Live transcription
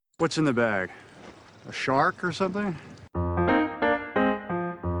What's in the bag? A shark or something?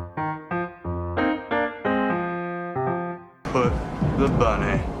 Put the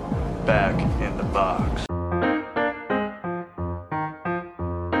bunny back in the box.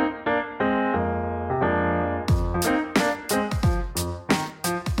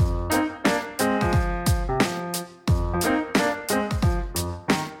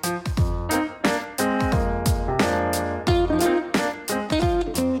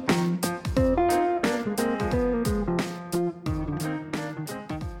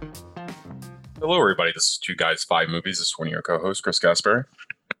 Hello, everybody. This is Two Guys, Five Movies. This is one of your co-hosts, Chris Gasper.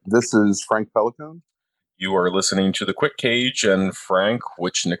 This is Frank Pelicone. You are listening to The Quick Cage. And Frank,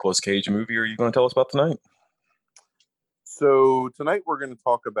 which Nicolas Cage movie are you going to tell us about tonight? So tonight we're going to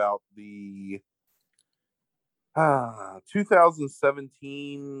talk about the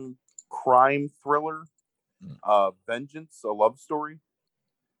 2017 crime thriller, Vengeance, a Love Story.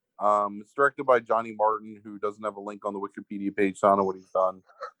 It's directed by Johnny Martin, who doesn't have a link on the Wikipedia page, so I don't know what he's done.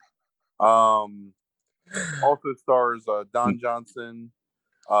 Also stars Don Johnson,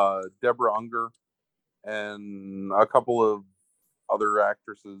 Deborah Unger, and a couple of other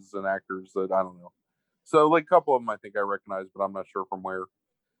actresses and actors that I don't know. So, like, a couple of them I think I recognize, but I'm not sure from where.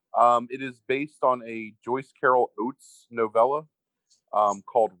 It is based on a Joyce Carol Oates novella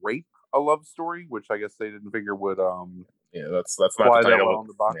called Rape, a Love Story, which I guess they didn't figure would Yeah, that's not fly the that title well on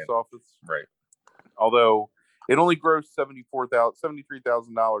the box office. Right. Although it only grossed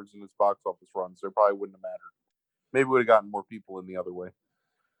 $73,000 in its box office run, so it probably wouldn't have mattered. Maybe would have gotten more people in the other way.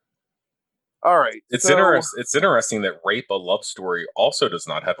 All right. It's interesting that Rape, a Love Story also does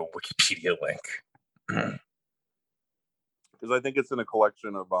not have a Wikipedia link. Because I think it's in a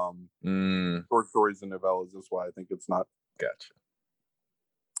collection of short stories and novellas. That's why I think it's not. Gotcha.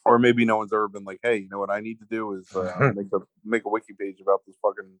 Or maybe no one's ever been like, hey, you know what I need to do is make a wiki page about this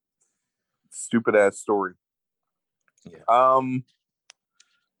fucking stupid ass story. Yeah.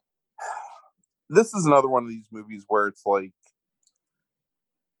 This is another one of these movies where it's like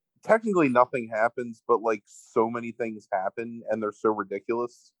technically nothing happens, but like so many things happen and they're so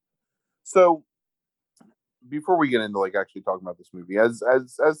ridiculous. So before we get into like actually talking about this movie, as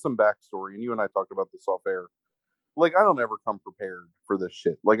some backstory, and you and I talked about this off air, like I don't ever come prepared for this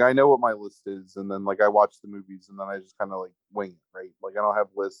shit. Like I know what my list is, and then like I watch the movies, and then I just kind of like wing it, right? Like I don't have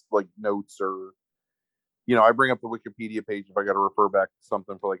lists like notes or, you know, I bring up the Wikipedia page if I got to refer back to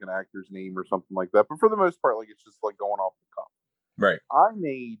something for like an actor's name or something like that. But for the most part, like it's just like going off the cuff. Right. I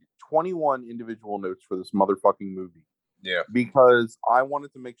made 21 individual notes for this motherfucking movie. Yeah. Because I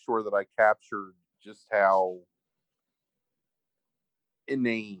wanted to make sure that I captured just how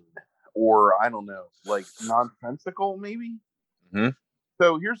inane or I don't know, like nonsensical maybe. Mm-hmm.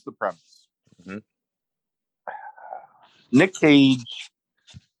 So here's the premise. Mm-hmm. Nick Cage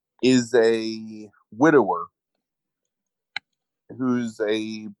is a widower who's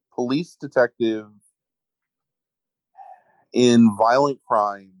a police detective in violent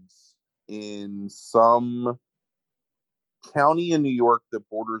crimes in some county in New York that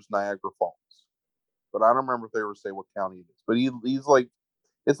borders Niagara Falls. But I don't remember if they ever say what county it is. But he's like,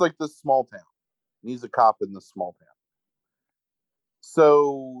 it's like this small town. He's a cop in this small town.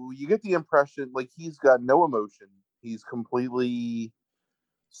 So you get the impression like he's got no emotion. He's completely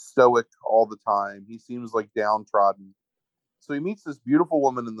stoic all the time. He seems like downtrodden. So he meets this beautiful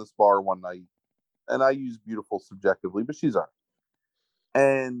woman in this bar one night. And I use beautiful subjectively, but she's all right.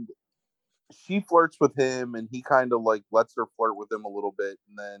 And she flirts with him and he kind of like lets her flirt with him a little bit.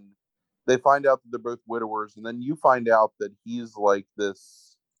 And then they find out that they're both widowers. And then you find out that he's like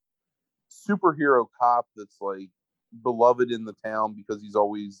this superhero cop that's like beloved in the town because he's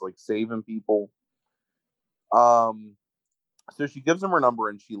always like saving people. So she gives him her number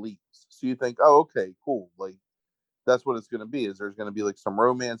and she leaves. So you think, oh, okay, cool. Like that's what it's going to be, is there's going to be like some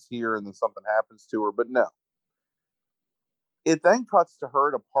romance here and then something happens to her. But no. It then cuts to her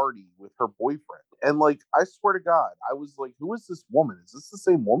at a party with her boyfriend. And like, I swear to God, I was like, who is this woman? Is this the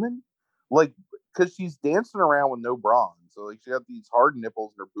same woman? Like, because she's dancing around with no bra on. So like, she got these hard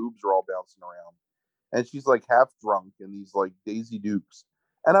nipples and her boobs are all bouncing around. And she's like half drunk in these like Daisy Dukes.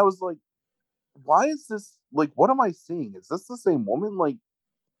 And I was like, why is this, like, what am I seeing? Is this the same woman? Like,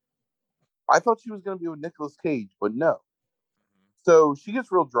 I thought she was going to be with Nicolas Cage, but no. So she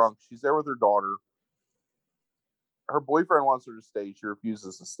gets real drunk. She's there with her daughter. Her boyfriend wants her to stay. She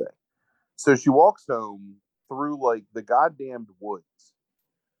refuses to stay. So she walks home through like the goddamned woods.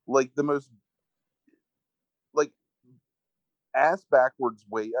 Like the most like ass backwards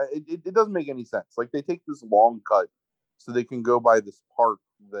way. It doesn't make any sense. Like they take this long cut so they can go by this park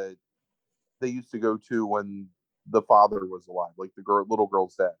that they used to go to when the father was alive, like the little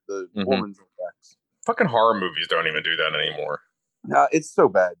girl's dad, the woman's ex. Fucking horror movies don't even do that anymore. It's so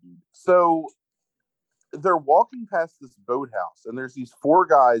bad, dude. So they're walking past this boathouse, and there's these 4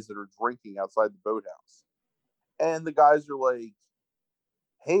 guys that are drinking outside the boathouse. And the guys are like,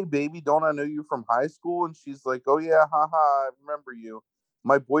 "Hey, baby, don't I know you from high school?" And she's like, "Oh, yeah, haha, I remember you.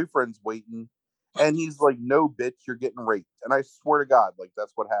 My boyfriend's waiting." And he's like, "No, bitch, you're getting raped." And I swear to God, like,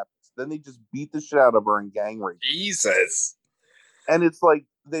 that's what happens. Then they just beat the shit out of her and gang rape her. Jesus. And it's like,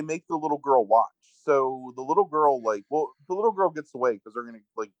 they make the little girl watch. So the little girl, the little girl gets away because they're going to,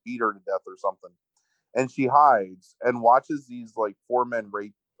 like, beat her to death or something. And she hides and watches these, like, 4 men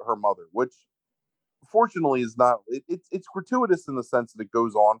rape her mother, which fortunately is not, it's gratuitous in the sense that it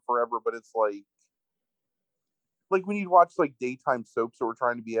goes on forever, but it's like when you watch like daytime soaps that were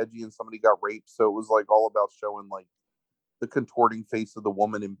trying to be edgy and somebody got raped, so it was like all about showing like the contorting face of the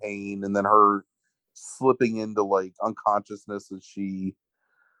woman in pain and then her slipping into like unconsciousness as she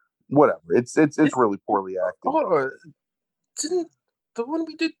whatever. It's really poorly acted. Didn't the one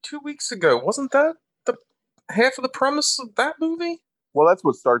we did 2 weeks ago, wasn't that the half of the premise of that movie? Well, that's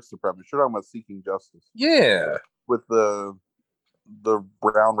what starts the premise. You're talking about Seeking Justice. Yeah. With the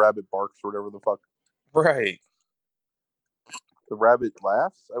brown rabbit barks or whatever the fuck. Right. The rabbit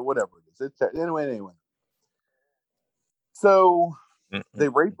laughs? Whatever it is. It's anyway. So they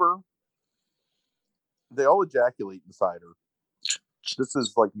rape her. They all ejaculate inside her. This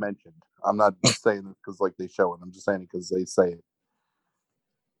is like mentioned. I'm not saying this because like they show it. I'm just saying it because they say it.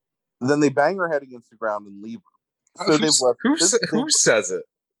 Then they bang her head against the ground and leave her. So they've left. Who says it?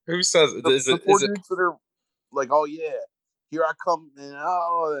 Who says it? The 4 dudes that are like, "Oh yeah, here I come,"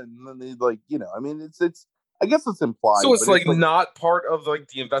 and then they like, I mean, it's. I guess it's implied. So it's like not part of like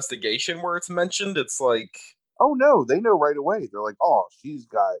the investigation where it's mentioned. It's like, oh no, they know right away. They're like, "Oh, she's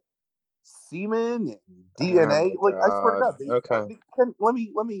got semen and DNA." Oh like God. I swear to God. Okay. Let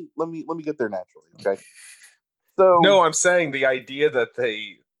me get there naturally. Okay. So no, I'm saying the idea that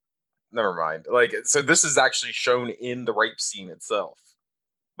they. Never mind. Like, so this is actually shown in the rape scene itself.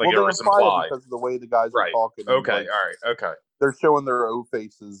 Like, well, it they was imply implied it because of the way the guys are talking. Okay. Like, all right. Okay. They're showing their O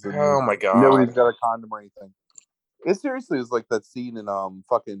faces. And oh my God. Nobody's got a condom or anything. It seriously is like that scene in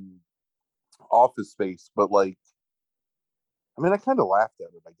fucking Office Space, but like, I mean, I kind of laughed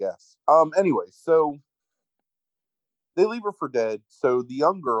at it, I guess. Anyway, so they leave her for dead. So the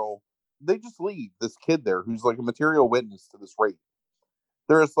young girl, they just leave this kid there who's like a material witness to this rape.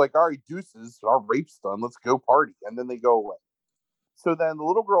 They're just like, "All right, deuces, our rape's done. Let's go party." And then they go away. So then the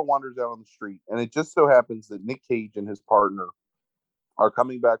little girl wanders out on the street, and it just so happens that Nick Cage and his partner are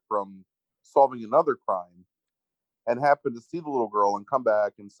coming back from solving another crime and happen to see the little girl and come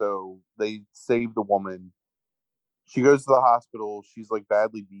back. And so they save the woman. She goes to the hospital. She's like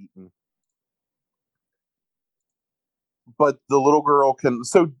badly beaten. But the little girl can.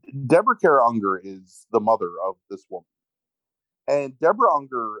 So Deborah Kara Unger is the mother of this woman. And Deborah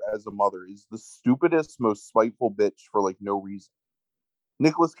Unger as a mother is the stupidest, most spiteful bitch for like no reason.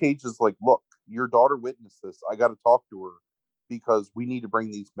 Nicolas Cage is like, "Look, your daughter witnessed this. I got to talk to her because we need to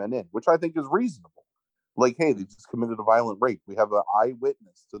bring these men in," which I think is reasonable. Like, hey, they just committed a violent rape. We have an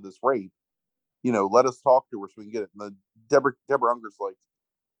eyewitness to this rape. Let us talk to her so we can get it. And Deborah Unger's like,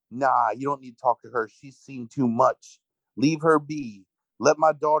 "Nah, you don't need to talk to her. She's seen too much. Leave her be. Let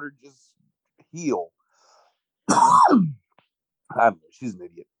my daughter just heal." I don't know. She's an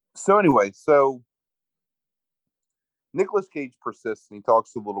idiot. So anyway, Nicolas Cage persists and he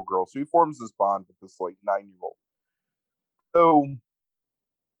talks to the little girl. So he forms this bond with this like 9-year-old. So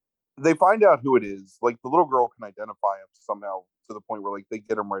they find out who it is. Like the little girl can identify him somehow to the point where like they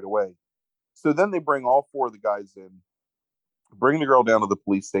get him right away. So then they bring all 4 of the guys in, bring the girl down to the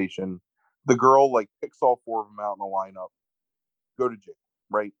police station. The girl like picks all 4 of them out in a lineup, go to jail,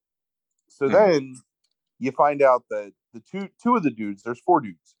 right? So then you find out that the two of the dudes, there's 4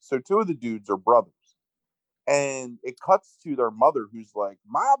 dudes. So 2 of the dudes are brothers. And it cuts to their mother who's like,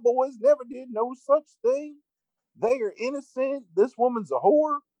 "My boys never did no such thing. They are innocent. This woman's a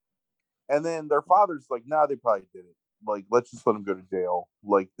whore." And then their father's like, "Nah, they probably did it. Like, let's just let them go to jail.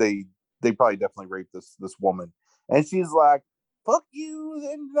 Like, they probably definitely raped this woman." And she's like, "Fuck you,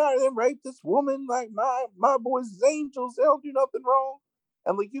 they raped this woman. Like, my boys is angels. They don't do nothing wrong."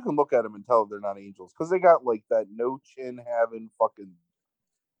 And like, you can look at them and tell they're not angels because they got like that no chin having fucking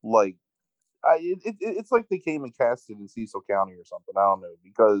like. It's like they came and cast it in Cecil County or something. I don't know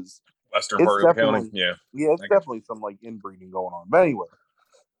because Western part of the county. Yeah, it's definitely some like inbreeding going on. But anyway,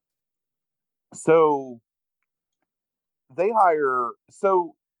 so they hire.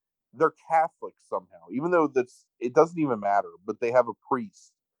 So they're Catholic somehow, even though it doesn't even matter. But they have a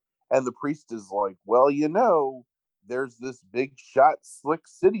priest, and the priest is like, "Well, there's this big shot, slick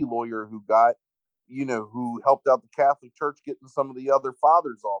city lawyer who got, who helped out the Catholic Church getting some of the other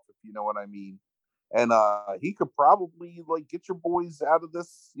fathers off, if you know what I mean. And he could probably like get your boys out of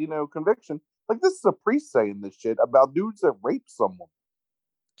this, conviction. Like, this is a priest saying this shit about dudes that rape someone.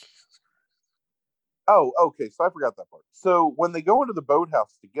 Oh, okay. So I forgot that part. So when they go into the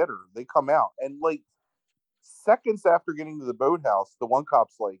boathouse to get her, they come out, and like seconds after getting to the boathouse, the one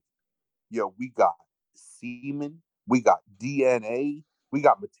cop's like, "Yo, we got semen, we got DNA, we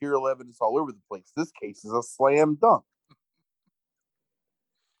got material evidence all over the place. This case is a slam dunk.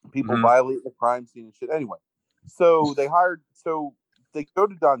 People violate the crime scene and shit." Anyway, so they go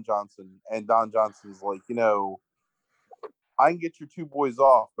to Don Johnson, and Don Johnson's like, I can get your two boys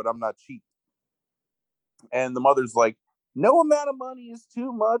off, but I'm not cheap. And the mother's like, no amount of money is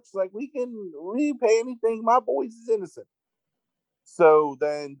too much. Like, we pay anything. My boys is innocent. So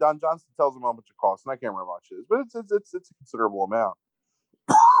then Don Johnson tells him how much it costs, and I can't remember how much it is, but it's a considerable amount.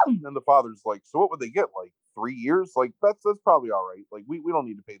 And the father's like, so what would they get? Like 3 years? Like, that's probably all right. Like, we don't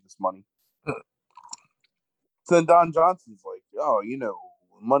need to pay this money. So then Don Johnson's like, oh,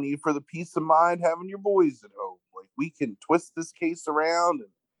 money for the peace of mind having your boys at home. Like, we can twist this case around, and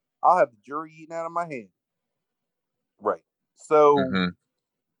I'll have the jury eating out of my hand. Right. So,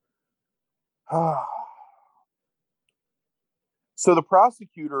 so the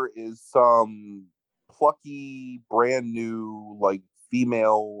prosecutor is some plucky, brand new, like,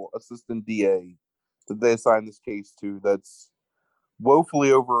 female assistant DA that they assigned this case to that's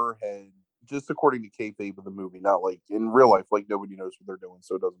woefully over her head, just according to kayfabe of the movie, not like in real life, like nobody knows what they're doing,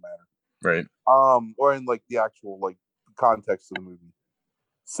 so it doesn't matter. Right. Or in like the actual like context of the movie.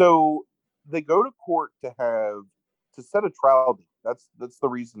 So they go to court to set a trial date. That's the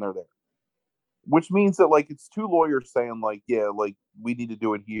reason they're there. Which means that like it's two lawyers saying like, yeah, like we need to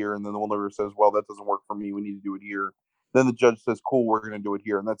do it here, and then the one lawyer says, well, that doesn't work for me. We need to do it here. Then the judge says, cool, we're going to do it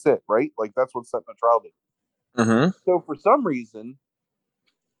here, and that's it, right? Like that's what's setting a trial date. So for some reason,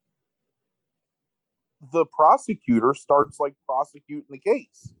 the prosecutor starts like prosecuting the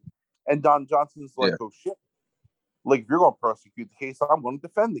case, and Don Johnson's like, oh shit, like if you're going to prosecute the case, I'm going to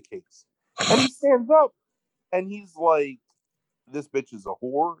defend the case. And he stands up and he's like, this bitch is a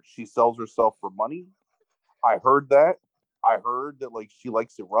whore. She sells herself for money. I heard that. I heard that like she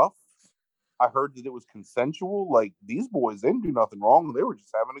likes it rough. I heard that it was consensual. Like these boys didn't do nothing wrong. They were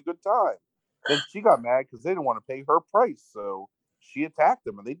just having a good time. Then she got mad because they didn't want to pay her price. So she attacked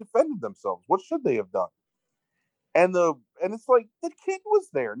them and they defended themselves. What should they have done? And it's like the kid was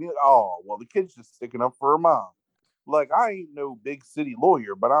there. And oh, well, the kid's just sticking up for her mom. Like, I ain't no big city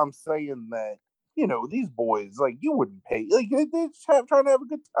lawyer, but I'm saying that, these boys, like, you wouldn't pay. Like, they're just trying to have a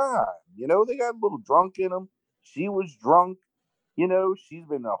good time. They got a little drunk in them. She was drunk. She's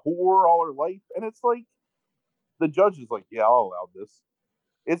been a whore all her life. And it's like, the judge is like, yeah, I'll allow this.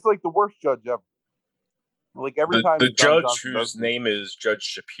 It's like the worst judge ever. Like, every time the judge whose name is Judge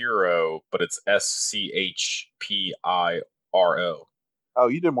Shapiro, but it's Schpiro. Oh,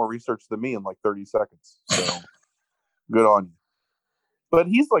 you did more research than me in like 30 seconds. So good on you. But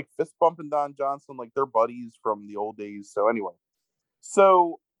he's like fist bumping Don Johnson, like they're buddies from the old days. So anyway,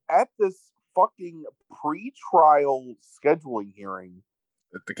 so at this fucking pre-trial scheduling hearing,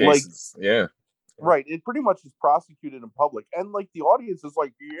 the case is, right, it pretty much is prosecuted in public, and like the audience is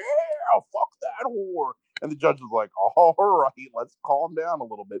like, yeah, fuck that whore, and the judge is like, all right, let's calm down a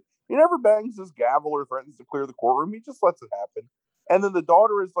little bit. He never bangs his gavel or threatens to clear the courtroom. He just lets it happen. And then the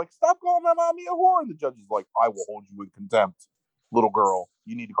daughter is like, stop calling my mommy a whore. And the judge is like, I will hold you in contempt, little girl.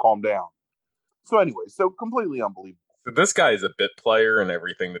 You need to calm down. So anyway, so completely unbelievable. This guy is a bit player in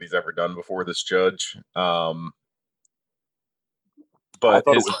everything that he's ever done before, this judge. But I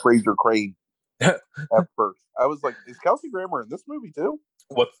thought it was Fraser Crane at first. I was like, is Kelsey Grammer in this movie too?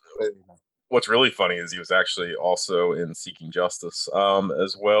 What's really funny is he was actually also in Seeking Justice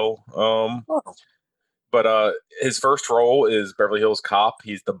as well. But his first role is Beverly Hills Cop.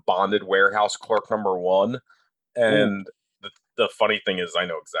 He's the bonded warehouse clerk #1. And the funny thing is, I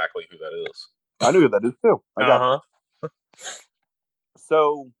know exactly who that is. I knew who that is too. I got it.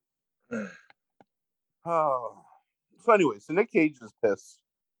 So anyway, so Nick Cage is pissed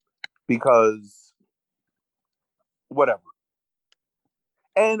because whatever.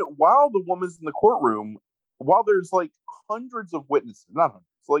 And while the woman's in the courtroom, while there's like hundreds of witnesses, not hundreds,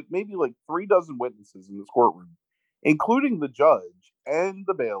 like maybe like 36 witnesses in this courtroom, including the judge and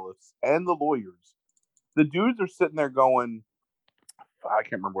the bailiffs and the lawyers, the dudes are sitting there going, I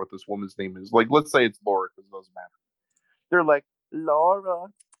can't remember what this woman's name is. Like, let's say it's Laura, because it doesn't matter. They're like, Laura,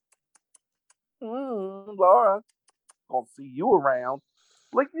 Laura, gonna see you around.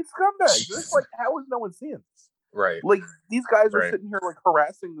 Like, you scumbags. It's like, how is no one seeing this? Right. Like, these guys are Right. sitting here like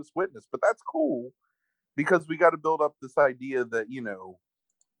harassing this witness, but that's cool because we got to build up this idea that, you know,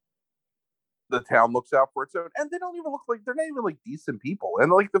 the town looks out for its own, and they don't even look like they're not even like decent people,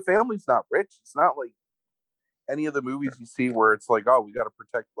 and like the family's not rich. It's not like any of the movies you see where it's like, oh, we got to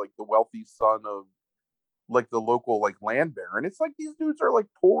protect like the wealthy son of like the local like land baron. It's like these dudes are like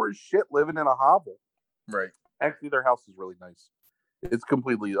poor as shit living in a hovel. Right. Actually, their house is really nice. It's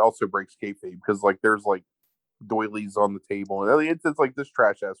completely also breaks kayfabe because like there's like doilies on the table, and it's like this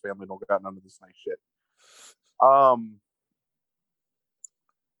trash ass family don't got none of this nice shit.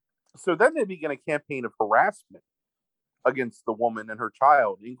 So then they begin a campaign of harassment against the woman and her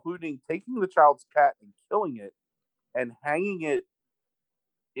child, including taking the child's cat and killing it and hanging it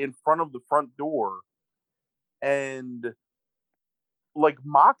in front of the front door and like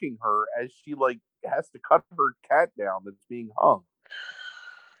mocking her as she like has to cut her cat down that's being hung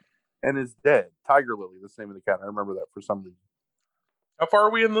and is dead. Tiger Lily, that's the name of the cat. I remember that for some reason. How far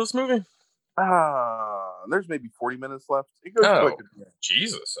are we in this movie? There's maybe 40 minutes left. It goes quick.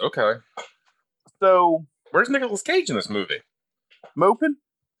 Jesus. Okay. So, where's Nicolas Cage in this movie? Moping?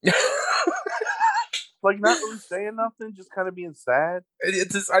 Like, not really saying nothing, just kind of being sad.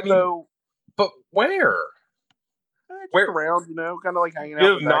 It's just, I mean, but where? Just around, you know, kind of like hanging out.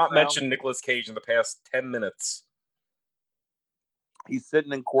 You have not mentioned Nicolas Cage in the past 10 minutes. He's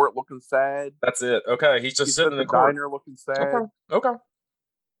sitting in court looking sad. That's it. Okay, he's just sitting in the diner looking sad. Okay.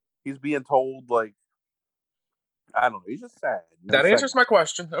 He's being told, like, I don't know, he's just sad. That answers my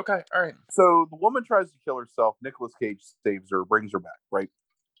question. Okay, all right. So the woman tries to kill herself. Nicolas Cage saves her, brings her back, right?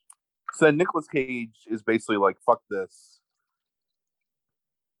 So then Nicolas Cage is basically like, fuck this.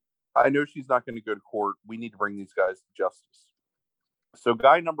 I know she's not going to go to court. We need to bring these guys to justice. So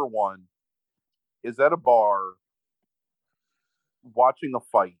guy number one is at a bar watching a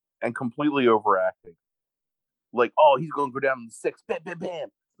fight and completely overacting. Like, oh, he's going to go down in the six. Bam, bam, bam.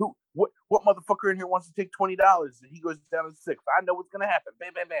 What motherfucker in here wants to take $20 and he goes down in the six? I know what's going to happen.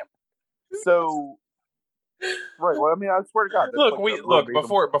 Bam, bam, bam. So, right. Well, I mean, I swear to God. Look,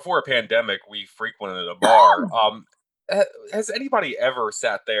 before a pandemic, we frequented a bar. Has anybody ever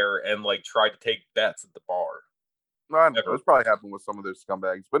sat there and like tried to take bets at the bar? I don't know. It's probably happened with some of those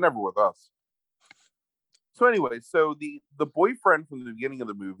scumbags, but never with us. So anyway, so the boyfriend from the beginning of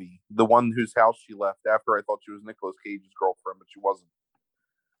the movie, the one whose house she left after I thought she was Nicolas Cage's girlfriend, but she wasn't,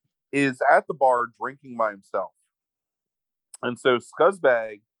 is at the bar drinking by himself. And so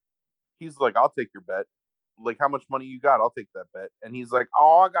Scuzzbag, he's like, I'll take your bet. Like, how much money you got? I'll take that bet. And he's like,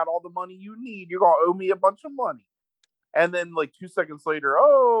 oh, I got all the money you need. You're going to owe me a bunch of money. And then like 2 seconds later,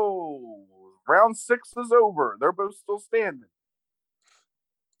 oh, round 6 is over. They're both still standing.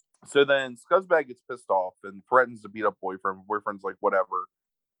 So then Scuzzbag gets pissed off and threatens to beat up boyfriend. Boyfriend's like, whatever.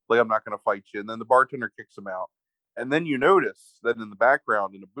 Like, I'm not going to fight you. And then the bartender kicks him out. And then you notice that in the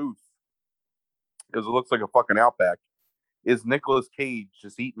background in a booth, because it looks like a fucking Outback, is Nicolas Cage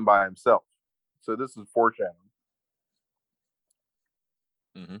just eating by himself. So this is foreshadowing.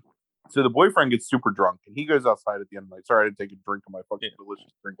 Mm-hmm. So the boyfriend gets super drunk and he goes outside at the end of the night. Sorry, I didn't take a drink of my fucking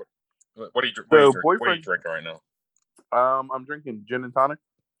delicious drink. What are you drinking right now? I'm drinking gin and tonic.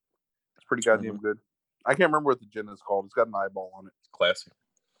 It's pretty goddamn good. I can't remember what the gin is called. It's got an eyeball on it. Classy.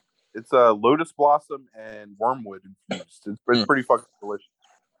 It's lotus blossom and wormwood infused. It's pretty fucking delicious.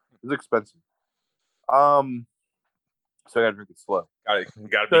 It's expensive. So I gotta drink it slow.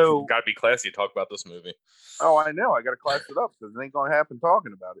 Gotta be classy to talk about this movie. Oh, I know. I gotta class it up because it ain't gonna happen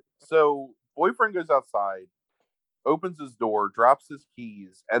talking about it. So boyfriend goes outside, opens his door, drops his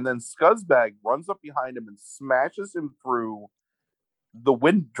keys, and then Scuzzbag runs up behind him and smashes him through the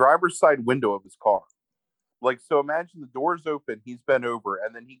driver's side window of his car. Like, so imagine the door's open, he's bent over,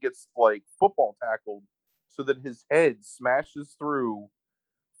 and then he gets like football tackled so that his head smashes through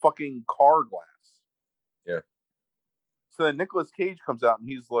fucking car glass. Yeah. So then Nicolas Cage comes out and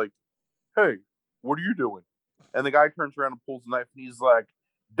he's like, hey, what are you doing? And the guy turns around and pulls a knife and he's like,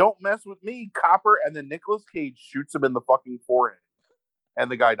 don't mess with me, copper. And then Nicolas Cage shoots him in the fucking forehead. And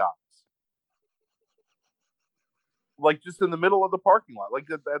the guy dies. Like, just in the middle of the parking lot. Like,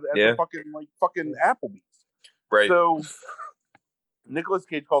 at the fucking Applebee's. Right. So, Nicolas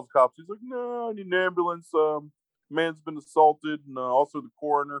Cage calls the cops. He's like, no, I need an ambulance. Man's been assaulted. And also the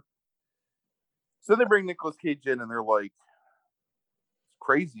coroner. So they bring Nicolas Cage in and they're like, it's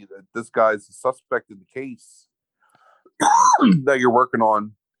crazy that this guy's a suspect in the case that you're working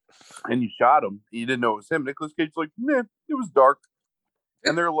on and you shot him. You didn't know it was him. Nicolas Cage's like, nah, it was dark.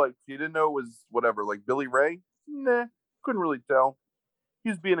 And they're like, you didn't know it was whatever, like Billy Ray? Nah, couldn't really tell.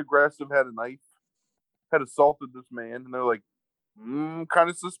 He was being aggressive, had a knife, had assaulted this man. And they're like, kind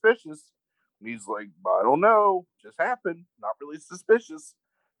of suspicious. And he's like, I don't know. Just happened. Not really suspicious.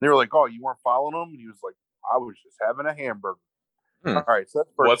 And they were like, oh, you weren't following him? And he was like, I was just having a hamburger. All right, so that's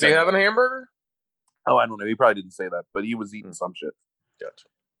the first Was he thing. having a hamburger? Oh, I don't know. He probably didn't say that, but he was eating some shit. Gotcha.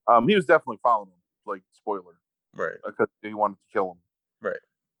 He was definitely following him. Like, spoiler. Right. Because he wanted to kill him. Right.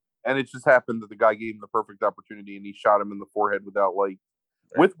 And it just happened that the guy gave him the perfect opportunity and he shot him in the forehead without, like,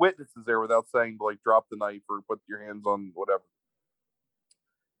 with witnesses there, without saying, like, drop the knife or put your hands on whatever.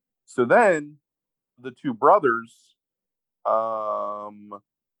 So then the two brothers are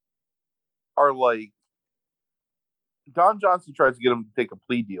like, Don Johnson tries to get him to take a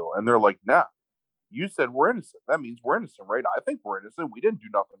plea deal. And they're like, nah, you said we're innocent. That means we're innocent, right? I think we're innocent. We didn't do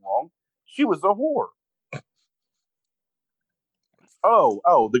nothing wrong. She was a whore.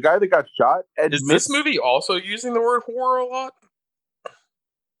 Oh, the guy that got shot. Is this movie also using the word horror a lot?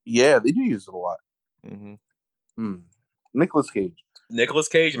 Yeah, they do use it a lot. Mm-hmm. Nicolas Cage. Nicolas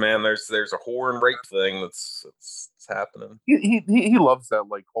Cage, man. There's a whore and rape thing that's happening. He loves that,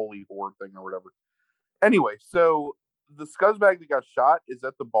 like, holy whore thing or whatever. Anyway, so the scuzzbag that got shot is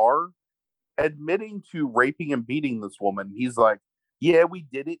at the bar admitting to raping and beating this woman. He's like, yeah, we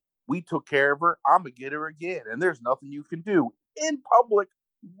did it. We took care of her. I'm going to get her again. And there's nothing you can do in public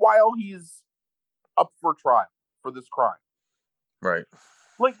while he's up for trial for this crime. Right.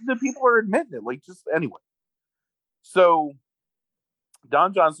 Like, the people are admitting it. Like, just anyway. So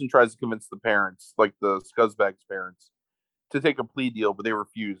Don Johnson tries to convince the parents, like the scuzzbag's parents, to take a plea deal, but they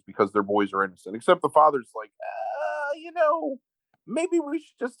refuse because their boys are innocent. Except the father's like, maybe we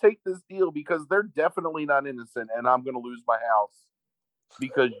should just take this deal because they're definitely not innocent and I'm going to lose my house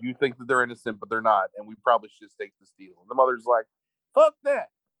because you think that they're innocent, but they're not. And we probably should just take this deal. And the mother's like, fuck that.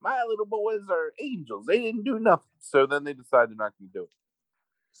 My little boys are angels. They didn't do nothing. So then they decide they're not going to do it.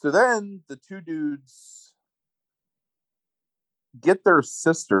 So then the two dudes get their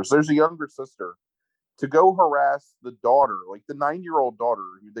sisters. There's a younger sister to go harass the daughter, like the 9-year-old daughter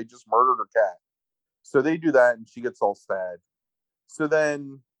who they just murdered her cat. So they do that and she gets all sad. So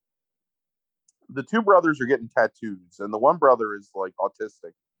then the two brothers are getting tattoos and the one brother is like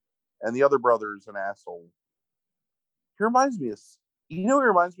autistic and the other brother is an asshole. He reminds me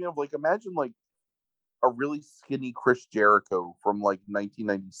of like, imagine like a really skinny Chris Jericho from like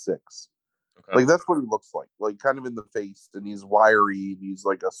 1996. Okay. Like that's what he looks like kind of in the face, and he's wiry and he's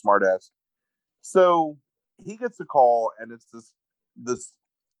like a smart ass. So he gets a call and it's this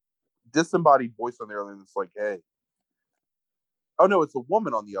disembodied voice on the other end that's like, hey. Oh no, it's a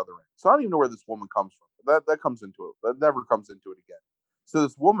woman on the other end. So I don't even know where this woman comes from. That comes into it. That never comes into it again. So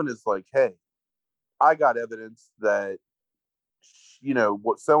this woman is like, hey, I got evidence that,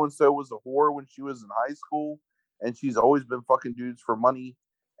 what so-and-so was a whore when she was in high school and she's always been fucking dudes for money.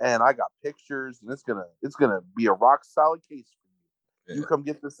 And I got pictures and it's gonna be a rock solid case for you. Yeah. You come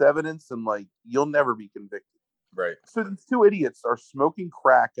get this evidence and like, you'll never be convicted. Right. So these two idiots are smoking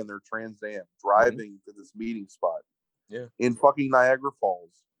crack in their Trans Am, driving to this meeting spot. Yeah. In fucking Niagara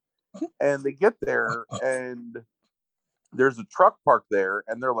Falls. And they get there and there's a truck parked there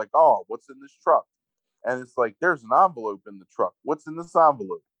and they're like, oh, what's in this truck? And it's like, there's an envelope in the truck. What's in this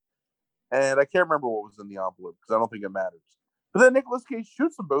envelope? And I can't remember what was in the envelope because I don't think it matters. But then Nicolas Cage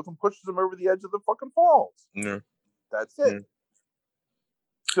shoots them both and pushes them over the edge of the fucking falls. Yeah. That's it. Yeah.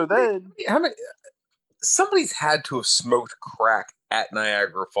 So then somebody's had to have smoked crack at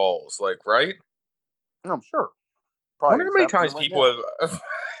Niagara Falls, like, right? I'm sure. I wonder how many times people have.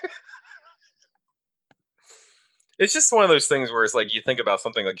 It's just one of those things where it's like you think about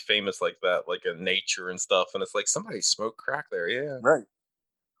something like famous like that, like in nature and stuff, and it's like somebody smoked crack there, yeah. Right.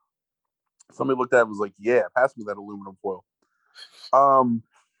 Somebody looked at it and was like, yeah, pass me that aluminum foil. And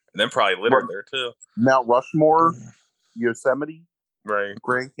then probably littered there too. Mount Rushmore, Yosemite, right?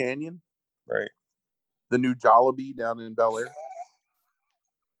 Grand Canyon, right? The new Jollibee down in Bel Air.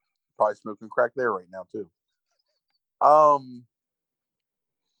 Probably smoking crack there right now too.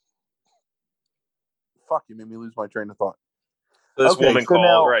 Fuck, you made me lose my train of thought. This woman called,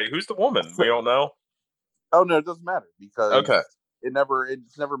 now, right? Who's the woman? We don't know. Oh no, it doesn't matter because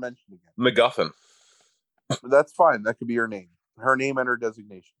it's never mentioned again. MacGuffin. That's fine. That could be her name and her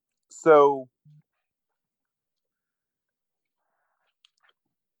designation. So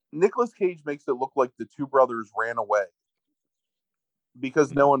Nicolas Cage makes it look like the two brothers ran away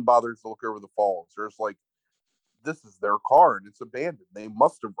because no one bothers to look over the falls. There's like, this is their car and it's abandoned. They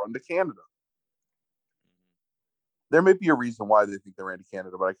must have run to Canada. There may be a reason why they think they ran to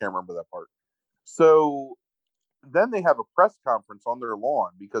Canada, but I can't remember that part. So then they have a press conference on their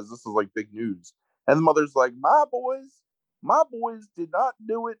lawn because this is like big news. And the mother's like, my boys did not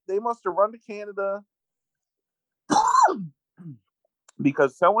do it. They must have run to Canada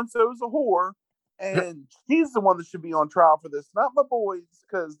because so and so is a whore, and she's the one that should be on trial for this, not my boys,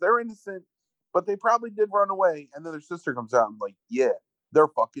 because they're innocent, but they probably did run away. And then their sister comes out and like, yeah, they're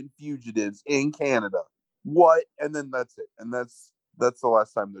fucking fugitives in Canada. What? And then that's it. And that's the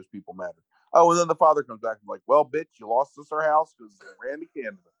last time those people matter. Oh, and then the father comes back and like, well, bitch, you lost us our house because they ran to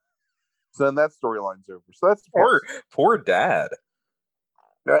Canada. So then that storyline's over. So that's poor dad.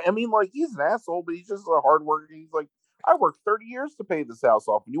 I mean, like, he's an asshole, but he's just a hardworking. He's like, I worked 30 years to pay this house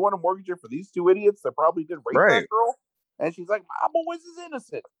off, and you want to mortgage it for these two idiots that probably did rape that girl? And she's like, my boys is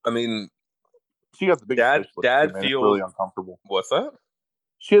innocent. I mean, she got the biggest fish lips dad too, man. feels it's really uncomfortable. What's that?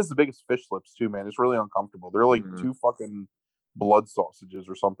 She has the biggest fish lips too, man. It's really uncomfortable. They're like two fucking blood sausages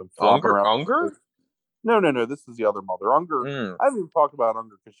or something flopping around. Unger? No. This is the other mother. Unger. I haven't even talked about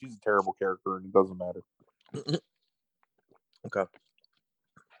Unger because she's a terrible character and it doesn't matter. Okay.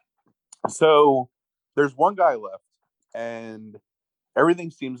 So there's one guy left, and everything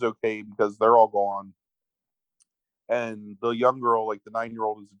seems okay because they're all gone. And the young girl, like the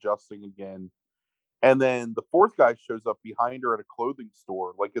 9-year-old, is adjusting again. And then the fourth guy shows up behind her at a clothing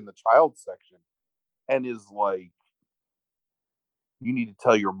store, like in the child section, and is like, you need to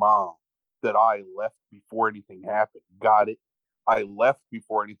tell your mom that I left before anything happened. Got it? I left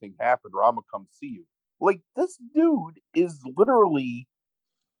before anything happened, or I'm going to come see you. Like, this dude is literally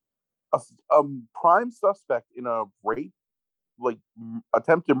a prime suspect in a rape, like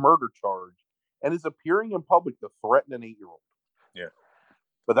attempted murder charge, and is appearing in public to threaten an 8-year-old. Yeah.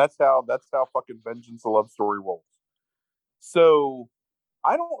 But that's how fucking Vengeance, a love story rolls. So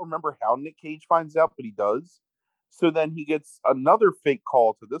I don't remember how Nick Cage finds out, but he does. So then he gets another fake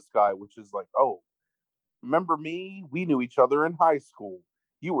call to this guy, which is like, oh, remember me? We knew each other in high school.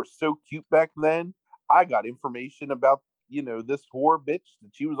 You were so cute back then. I got information about, this whore bitch,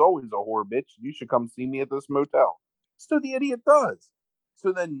 that she was always a whore bitch. You should come see me at this motel. So the idiot does.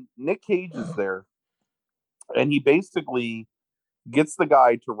 So then Nick Cage is there, and he basically gets the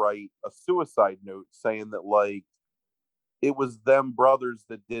guy to write a suicide note saying that, like, it was them brothers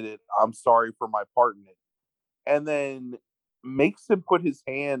that did it. I'm sorry for my part in it. And then makes him put his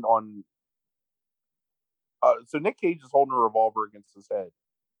hand on. So Nick Cage is holding a revolver against his head.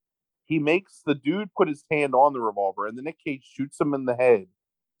 He makes the dude put his hand on the revolver, and then Nick Cage shoots him in the head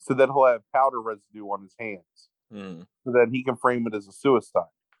so that he'll have powder residue on his hands. So then he can frame it as a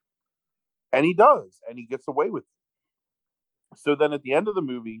suicide. And he does, and he gets away with it. So then at the end of the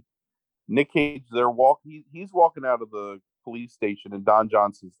movie, Nick Cage, he's walking out of the police station, and Don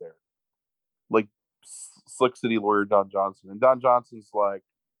Johnson's there. Like, Slick City lawyer Don Johnson. And Don Johnson's like,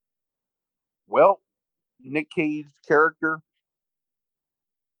 well, Nick Cage's character,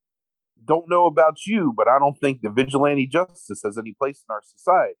 don't know about you, but I don't think the vigilante justice has any place in our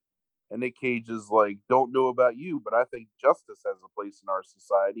society. And Nick Cage is like, don't know about you, but I think justice has a place in our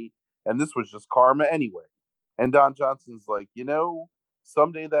society. And this was just karma anyway. And Don Johnson's like,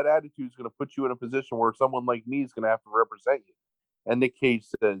 someday that attitude is going to put you in a position where someone like me is going to have to represent you. And Nick Cage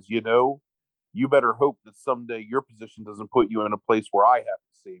says, you better hope that someday your position doesn't put you in a place where I have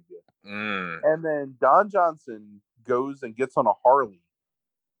to save you. And then Don Johnson goes and gets on a Harley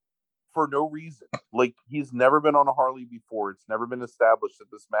for no reason. Like, he's never been on a Harley before. It's never been established that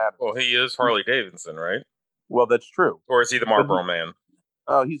this matters. Well, he is Harley Davidson, right? Well, that's true. Or is he the Marlboro Man?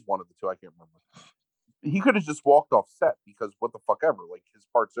 Oh, he's one of the two. I can't remember. He could have just walked off set because what the fuck ever. Like, his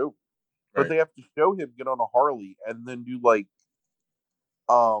part's over. But they have to show him get on a Harley and then do like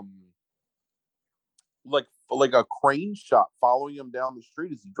a crane shot following him down the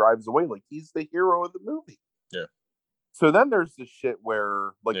street as he drives away. Like, he's the hero of the movie. Yeah. So then there's this shit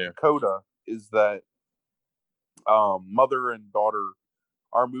where, like, Dakota is that mother and daughter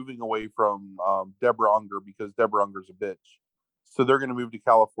are moving away from Deborah Unger because Deborah Unger's a bitch. So they're going to move to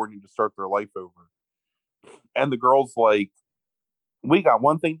California to start their life over. And the girl's like, we got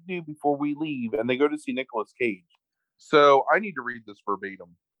one thing to do before we leave. And they go to see Nicolas Cage. So I need to read this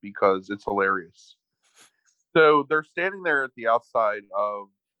verbatim because it's hilarious. So they're standing there at the outside of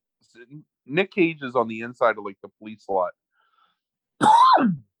Nick Cage is on the inside of like the police lot,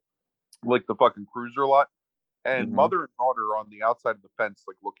 like the fucking cruiser lot, and mother and daughter are on the outside of the fence,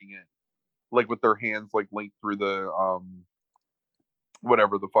 like looking in, like with their hands like linked through the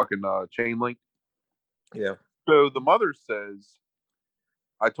whatever the fucking chain link. Yeah. So the mother says,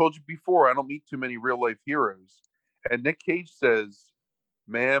 I told you before, I don't meet too many real life heroes. And Nick Cage says,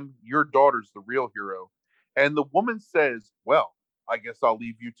 ma'am, your daughter's the real hero. And the woman says, well, I guess I'll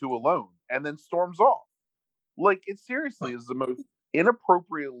leave you two alone. And then storms off. Like, it seriously is the most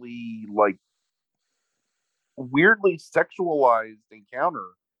inappropriately, like, weirdly sexualized encounter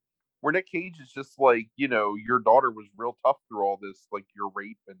where Nick Cage is just like, your daughter was real tough through all this, like your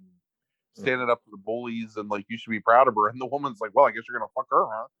rape and standing up to the bullies, and like you should be proud of her. And the woman's like, well, I guess you're gonna fuck her,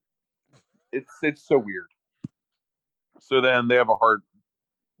 huh? It's so weird. So then they have a heart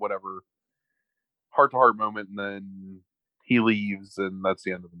to heart moment, and then he leaves, and that's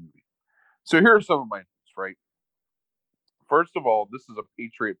the end of the movie. So here are some of my notes, right? First of all, this is a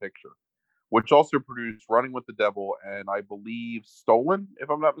Patriot picture, which also produced Running with the Devil and I believe Stolen, if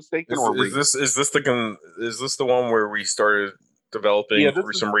I'm not mistaken. Is this the one where we started developing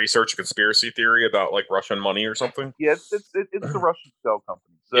through some research conspiracy theory about like Russian money or something? Yeah, it's the Russian shell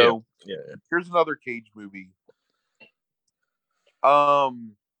company. So yeah. Here's another Cage movie.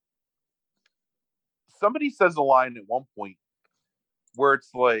 Somebody says a line at one point where it's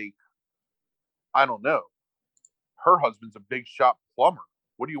like, I don't know, her husband's a big shot plumber.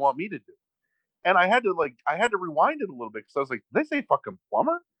 What do you want me to do? And I had to rewind it a little bit because I was like, did they say fucking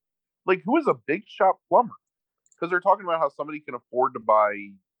plumber? Like, who is a big shot plumber? Because they're talking about how somebody can afford to buy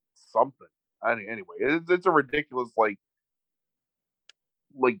something. Anyway, it's a ridiculous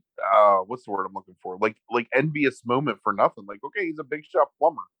what's the word I'm looking for? Like envious moment for nothing. Like, okay, he's a big shot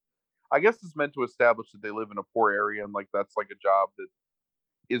plumber. I guess it's meant to establish that they live in a poor area and like that's like a job that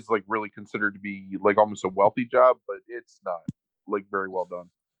is like really considered to be like almost a wealthy job, but it's not. Like, very well done.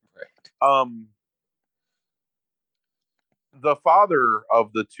 Right. The father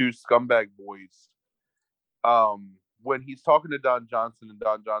of the two scumbag boys, when he's talking to Don Johnson, and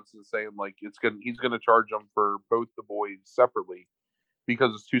Don Johnson is saying like he's gonna charge them for both the boys separately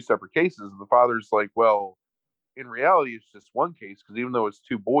because it's two separate cases. And the father's like, well, in reality, it's just one case because even though it's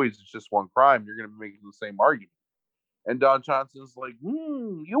two boys, it's just one crime. You're gonna be making the same argument. And Don Johnson's like,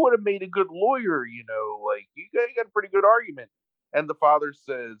 you would have made a good lawyer, like you got a pretty good argument. And the father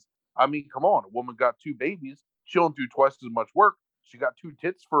says, I mean, come on, a woman got two babies. She don't do twice as much work. She got two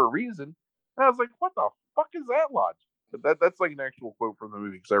tits for a reason. And I was like, what the fuck is that logic? But that's like an actual quote from the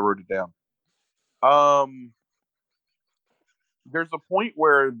movie because I wrote it down. There's a point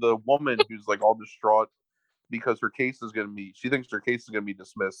where the woman who's like all distraught because she thinks her case is gonna be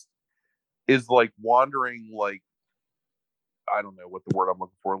dismissed, is like wandering like, I don't know what the word I'm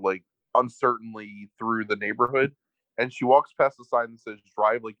looking for, like uncertainly through the neighborhood, and she walks past the sign that says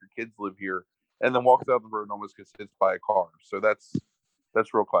 "Drive like your kids live here," and then walks out the road and almost gets hit by a car. So that's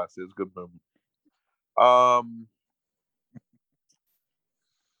real classy. It's a good movement. I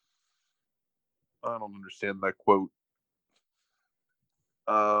don't understand that quote.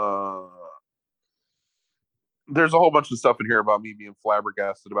 There's a whole bunch of stuff in here about me being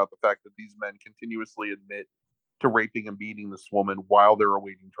flabbergasted about the fact that these men continuously admit to raping and beating this woman while they're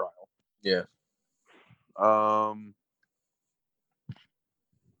awaiting trial. Yeah.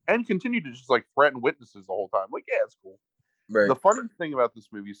 And continue to just like threaten witnesses the whole time. Like, yeah, it's cool. Right. The funny thing about this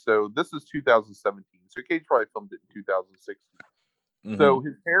movie, so this is 2017. So Cage probably filmed it in 2016. Mm-hmm. So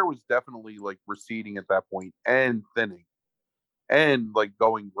his hair was definitely like receding at that point and thinning and like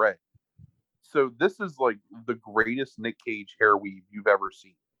going gray. So this is like the greatest Nick Cage hair weave you've ever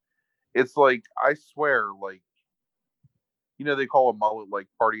seen. It's like, I swear, like, they call a mullet like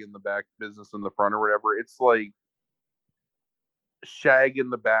party in the back, business in the front or whatever. It's like shag in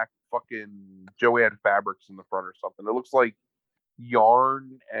the back, fucking Joanne Fabrics in the front or something. It looks like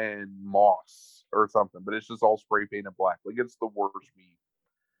yarn and moss or something, but it's just all spray painted black. Like, it's the worst weave.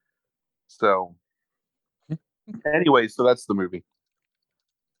 So anyway, so that's the movie.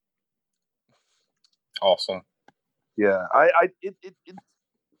 Awesome. Yeah,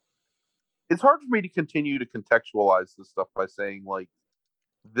 it's hard for me to continue to contextualize this stuff by saying like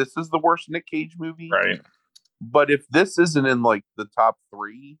this is the worst Nick Cage movie, right? But if this isn't in like the top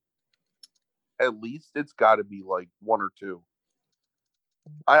 3, at least it's got to be like 1 or 2.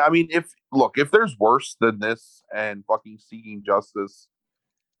 I mean, if there's worse than this and fucking Seeking Justice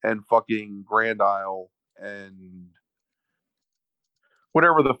and fucking Grand Isle and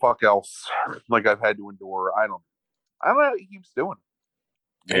whatever the fuck else like I've had to endure, I don't know how he keeps doing it.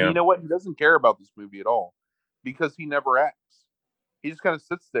 And you know what? He doesn't care about this movie at all because he never acts. He just kind of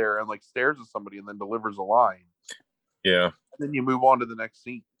sits there and like stares at somebody and then delivers a line. Yeah. And then you move on to the next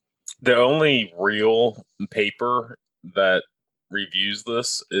scene. The only real paper that reviews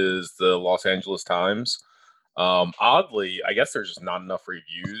this is the Los Angeles Times. Oddly, I guess there's just not enough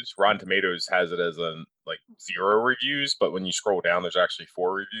reviews. Rotten Tomatoes has it as like 0 reviews, but when you scroll down, there's actually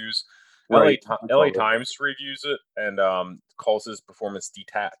 4 reviews. Right. LA Times reviews it and calls his performance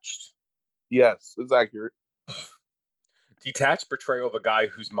detached. Yes, it's accurate. Detached portrayal of a guy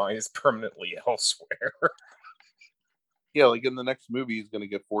whose mind is permanently elsewhere. Yeah, like in the next movie he's going to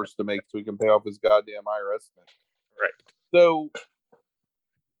get forced to make so he can pay off his goddamn IRS debt. Right. So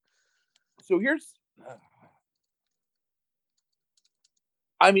So here's,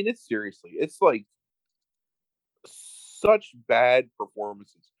 I mean, it's like such bad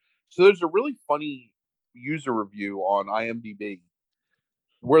performances. So there's a really funny user review on IMDb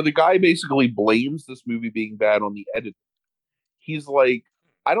where the guy basically blames this movie being bad on the editing. He's like,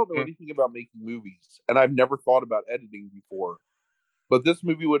 I don't know anything about making movies, and I've never thought about editing before, but this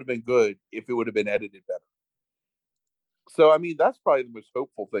movie would have been good if it would have been edited better. So, I mean, that's probably the most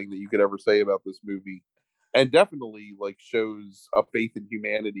hopeful thing that you could ever say about this movie, and definitely like shows a faith in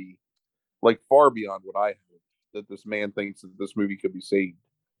humanity, like far beyond what I have. That this man thinks that this movie could be saved.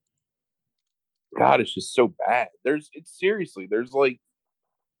 God, it's just so bad. It's seriously, there's like,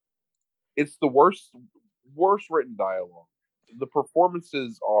 it's the worst written dialogue. The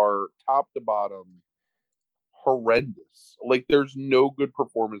performances are top to bottom horrendous. Like, there's no good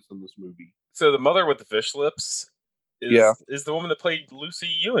performance in this movie. So the mother with the fish lips is the woman that played Lucy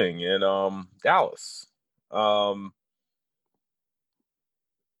Ewing in Dallas. I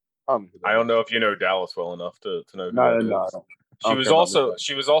don't know if you know Dallas well enough to know who that is. No,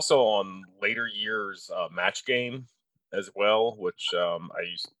 She was also on later years Match Game as well, which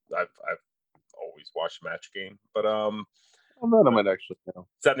I've always watched Match Game, but I might actually know.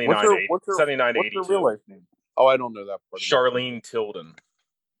 79 what's her 82. real life name? Oh, I don't know that part. Charlene Tilden.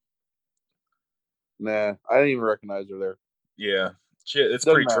 Nah, I didn't even recognize her there. Yeah, it's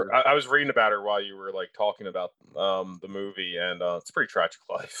Doesn't pretty. matter. I was reading about her while you were like talking about the movie, and it's a pretty tragic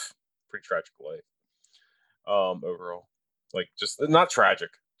life. Pretty tragic life. Overall, like just not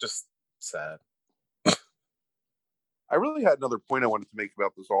tragic, just sad. I really had another point I wanted to make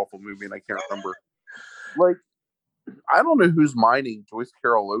about this awful movie, and I can't remember. Like, I don't know who's mining Joyce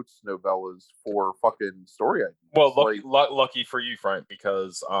Carol Oates novellas for fucking story ideas. Well, lucky for you, Frank,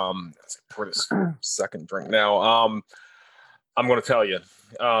 because let's pour this second drink now. I'm going to tell you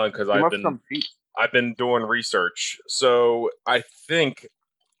because I've been doing research. So I think,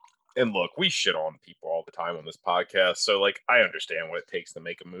 and look, we shit on people all the time on this podcast. So like, I understand what it takes to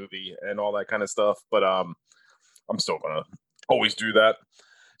make a movie and all that kind of stuff, but I'm still going to always do that.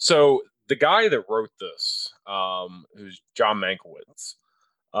 So the guy that wrote this, who's John Mankiewicz,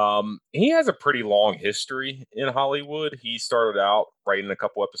 he has a pretty long history in Hollywood. He started out writing a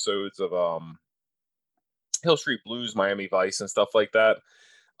couple episodes of Hill Street Blues, Miami Vice, and stuff like that.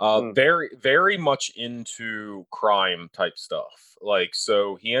 Very, very much into crime type stuff. Like,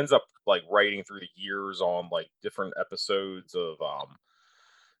 so he ends up like writing through the years on like different episodes of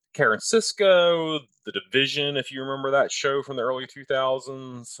Karen Cisco, The Division, if you remember that show from the early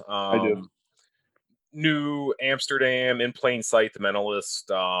 2000s. I do. New Amsterdam, In Plain Sight, The Mentalist,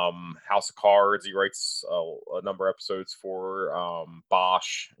 House of Cards. He writes a number of episodes for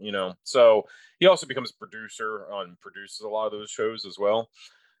Bosch, you know. So he also becomes a producer and produces a lot of those shows as well.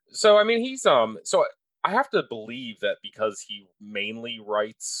 So I mean, he's so I have to believe that because he mainly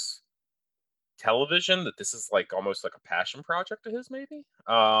writes television, that this is like almost like a passion project of his, maybe.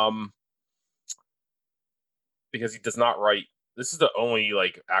 Because he does not write. This is the only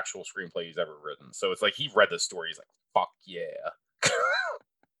like actual screenplay he's ever written. So it's like he read this story. He's like, "Fuck yeah!"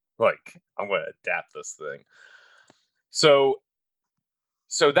 Like, I'm going to adapt this thing. So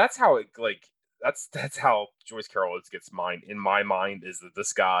that's how it like. That's how Joyce Carol Oates gets mine. In my mind, is that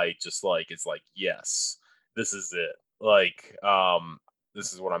this guy just like is like, yes, this is it. Like,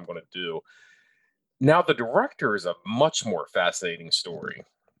 this is what I'm going to do. Now, the director is a much more fascinating story.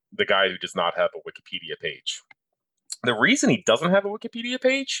 The guy who does not have a Wikipedia page. The reason he doesn't have a Wikipedia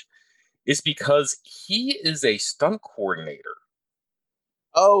page is because he is a stunt coordinator.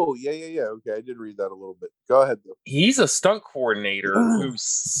 Oh, yeah. Okay, I did read that a little bit. Go ahead, though. He's a stunt coordinator who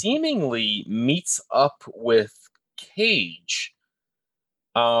seemingly meets up with Cage.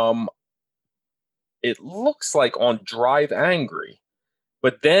 It looks like on Drive Angry,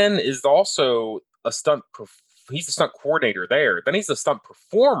 but then is also a stunt. He's a stunt coordinator there. Then he's a stunt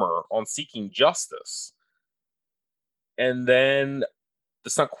performer on Seeking Justice. And then the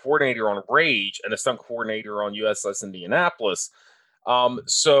stunt coordinator on Rage and the stunt coordinator on USS Indianapolis.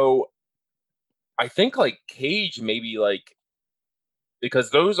 So I think like Cage maybe like,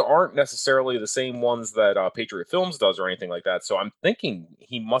 because those aren't necessarily the same ones that Patriot Films does or anything like that. So I'm thinking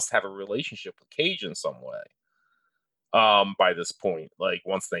he must have a relationship with Cage in some way by this point, like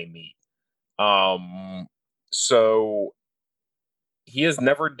once they meet. So he has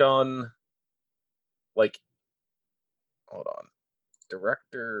never done like, hold on.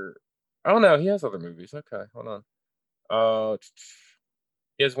 Director. Oh no, he has other movies. Okay, hold on.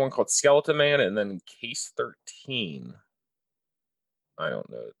 He has one called Skeleton Man and then Case 13. I don't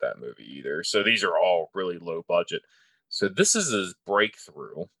know that movie either. So these are all really low budget. So this is his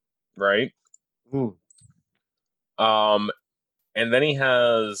breakthrough. right? Mm. And then he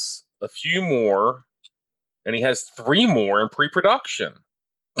has a few more, and he has 3 more in pre-production.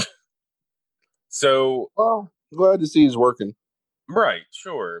 So, Well, glad to see he's working. right,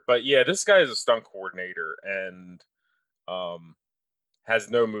 sure, but yeah, this guy is a stunt coordinator and has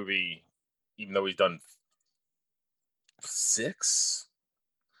no movie, even though he's done 6.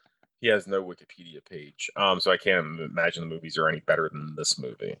 He has no Wikipedia page, so I can't imagine the movies are any better than this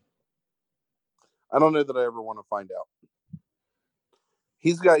movie. I don't know that I ever want to find out.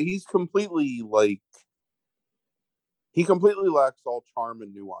 He's completely like, he completely lacks all charm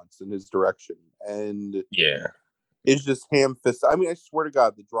and nuance in his direction, and Yeah, it's just ham-fisted. I mean, I swear to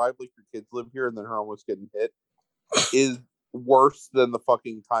God, the drive like your kids live here and then her almost getting hit is worse than the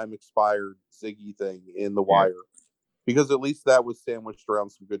fucking time expired Ziggy thing in The Wire, because at least that was sandwiched around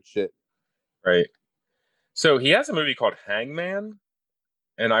some good shit. right. So he has a movie called Hangman,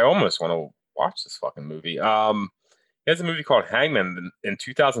 and I almost want to watch this fucking movie. He has a movie called Hangman in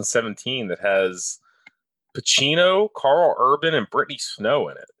 2017 that has Pacino, Carl Urban, and Brittany Snow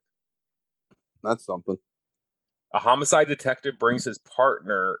in it. That's something. A homicide detective brings his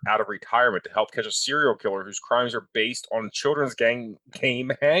partner out of retirement to help catch a serial killer whose crimes are based on children's game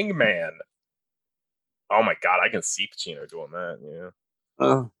Hangman. Oh my god, I can see Pacino doing that.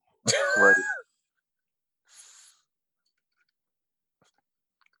 Yeah, Right.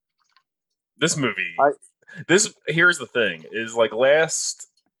 This movie. I- Here's the thing: is like last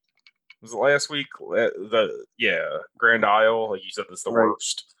week? Grand Isle. Like you said, this is the Right.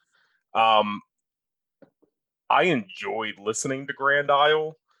 worst. I enjoyed listening to Grand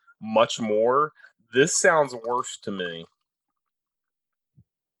Isle much more. This sounds worse to me.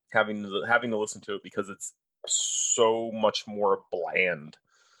 Having to listen to it because it's so much more bland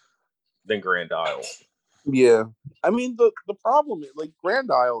than Grand Isle. Yeah. I mean, the problem is, like,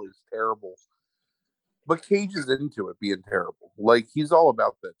 Grand Isle is terrible, but Cage is into it being terrible. Like, he's all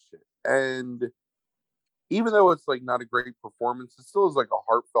about that shit. And even though it's, like, not a great performance, it still is, like, a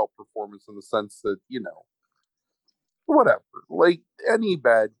heartfelt performance in the sense that, whatever. Like, any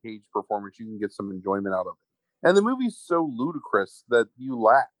bad Cage performance, you can get some enjoyment out of it. And the movie's so ludicrous that you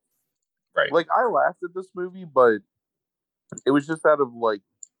laugh. Right. Like, I laughed at this movie, but it was just out of, like,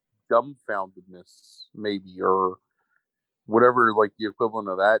 dumbfoundedness, maybe, or whatever, like, the equivalent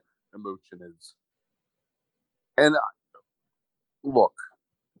of that emotion is. And look,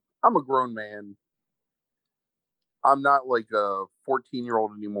 I'm a grown man. I'm not like a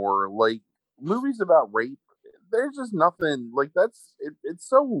 14-year-old anymore. Like, movies about rape, there's just nothing like that's it, it's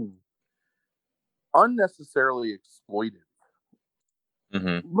so unnecessarily exploited.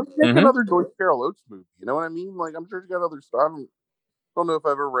 Let's make another Joyce Carol Oates movie. You know what I mean? Like, I'm sure she got other stuff. I don't know if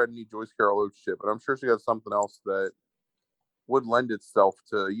I've ever read any Joyce Carol Oates shit, but I'm sure she got something else that would lend itself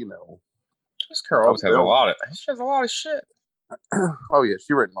to, Joyce Carol Oates has a lot of shit. Oh yeah,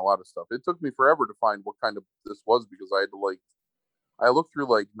 she written a lot of stuff. It took me forever to find what kind of this was because I looked through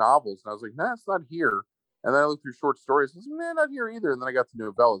like novels and I was like, nah, it's not here. And then I looked through short stories and I was like, nah, not here either. And then I got to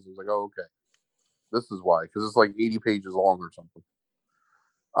novellas. I was like, oh, okay. This is why, because it's like 80 pages long or something.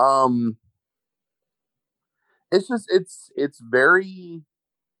 It's just it's very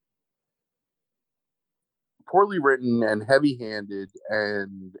poorly written and heavy-handed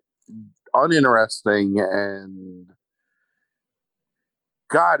and uninteresting, and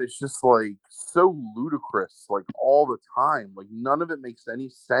God, it's just like so ludicrous, like all the time. Like none of it makes any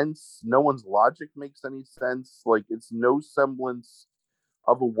sense. No one's logic makes any sense. Like it's no semblance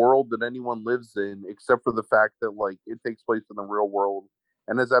of a world that anyone lives in, except for the fact that like it takes place in the real world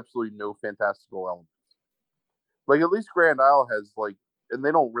and has absolutely no fantastical elements. Like at least Grand Isle has like, and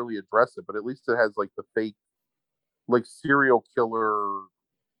they don't really address it, but at least it has like the fake, like serial killer,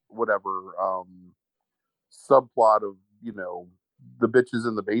 whatever, subplot of the bitches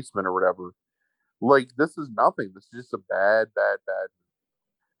in the basement or whatever. Like this is nothing. This is just a bad.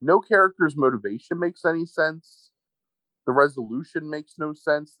 No character's motivation makes any sense. The resolution makes no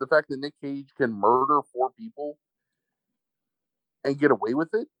sense. The fact that Nick Cage can murder 4 people and get away with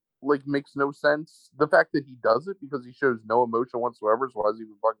it, like, makes no sense. The fact that he does it because he shows no emotion whatsoever, so why does he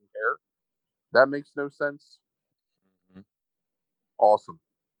even fucking care? That makes no sense. Awesome.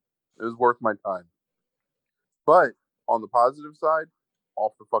 It was worth my time. But on the positive side,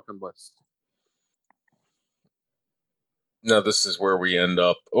 off the fucking list. No, this is where we end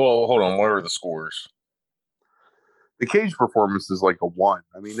up. Oh, hold on. What are the scores? The Cage performance is like a 1.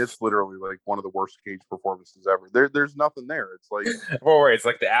 I mean, it's literally like one of the worst Cage performances ever. There's nothing there. It's like, well, right, it's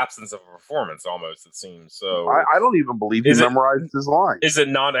like the absence of a performance almost. It seems so. I don't even believe he memorized his lines. Is it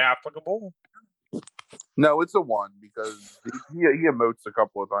not applicable? No, it's a 1 because he emotes a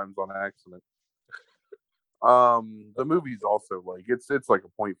couple of times on accident. The movie's also like it's like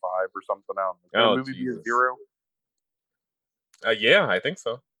a 0.5 or something. I don't know. Can a movie be a Jesus. 0? Yeah, I think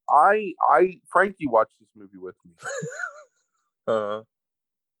so. Frankie watched this movie with me, Uh,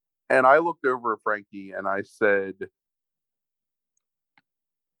 and I looked over at Frankie and I said,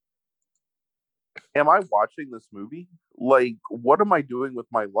 "Am I watching this movie? Like, what am I doing with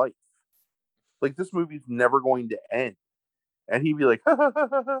my life? Like, this movie's never going to end." And he'd be like, "Ha, ha, ha,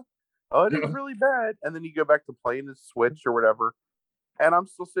 ha, ha. Oh, it is really bad." And then you go back to playing his Switch or whatever, and I'm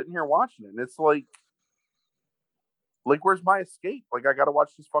still sitting here watching it. And it's like, where's my escape? Like, I got to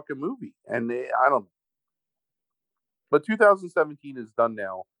watch this fucking movie, and I don't know. But 2017 is done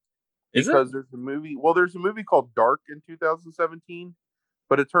now is it? because there's a movie. Well, there's a movie called Dark in 2017,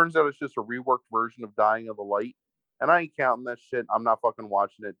 but it turns out it's just a reworked version of Dying of the Light. And I ain't counting that shit. I'm not fucking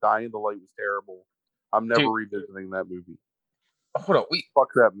watching it. Dying of the Light was terrible. I'm never Dude. revisiting that movie. Hold on, wait.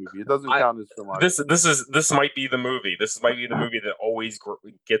 Fuck that movie. It doesn't count as so much. This might be the movie. This might be the movie that always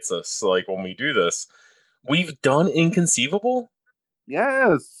gets us. Like when we do this, we've done Inconceivable.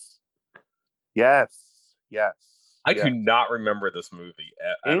 Yes. I do not remember this movie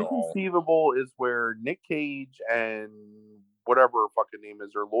at all. Inconceivable is where Nick Cage and whatever her fucking name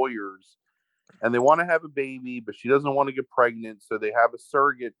is are lawyers, and they want to have a baby, but she doesn't want to get pregnant, so they have a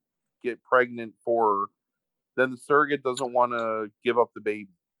surrogate get pregnant for her. Then the surrogate doesn't want to give up the baby.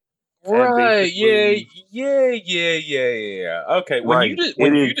 Right? Yeah. Okay.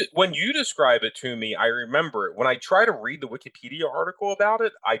 When you describe it to me, I remember it. When I try to read the Wikipedia article about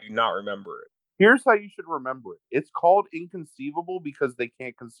it, I do not remember it. Here's how you should remember it. It's called Inconceivable because they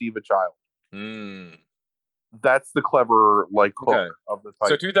can't conceive a child. That's the clever hook of the title.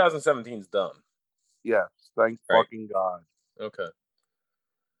 So 2017 is done. Yes, thank fucking God. Okay.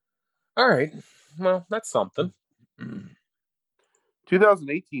 All right. Well, that's something.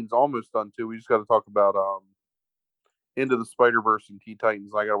 2018 is almost done too. We just got to talk about Into the Spider-Verse and Teen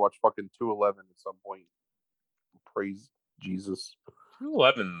Titans. I got to watch fucking 211 at some point. Praise Jesus.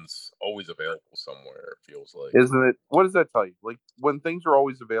 211's always available somewhere, it feels like. Isn't it? What does that tell you? Like, when things are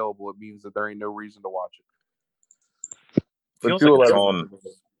always available, it means that there ain't no reason to watch it. Feels like it's on.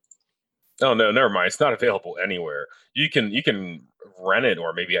 Oh no, never mind. It's not available anywhere. You can rent it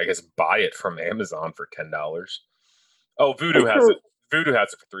or maybe I guess buy it from Amazon for $10. Oh, Vudu has it. Vudu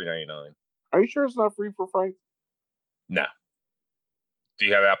has it for $3.99. Are you sure it's not free for Frank? No. Do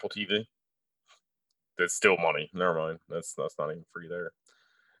you have Apple TV? That's still money. Never mind. That's not even free there.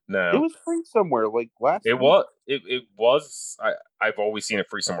 No. It was free somewhere like last week. It was. I've always seen it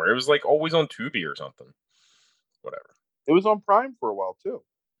free somewhere. It was like always on Tubi or something. Whatever. It was on Prime for a while too.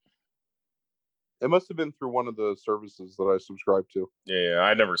 It must have been through one of the services that I subscribed to. Yeah,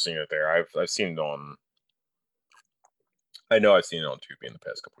 I've never seen it there. I've seen it on. I know I've seen it on Tubi in the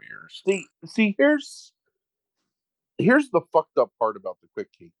past couple of years. See, here's the fucked up part about the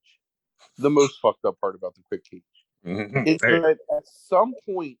Quick Cage. The most fucked up part about the Quick Cage is that at some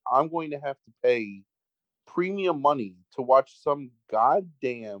point I'm going to have to pay premium money to watch some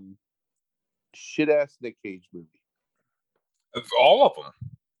goddamn shit ass Nick Cage movie. All of them.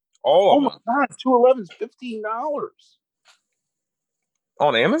 All of them. Oh my God, 211's $15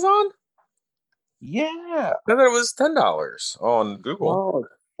 on Amazon. Yeah, I thought it was $10 on Google.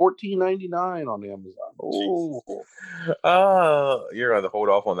 $14.99 on Amazon. Oh, you're gonna have to hold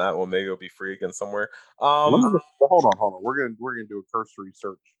off on that one. Maybe it'll be free again somewhere. Hold on. We're gonna do a cursory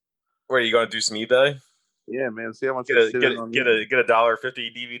search. Where are you gonna do some eBay? Yeah, man. See how much get a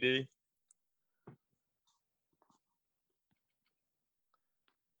 $1.50 DVD.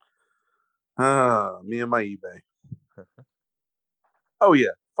 Me and my eBay. Oh yeah,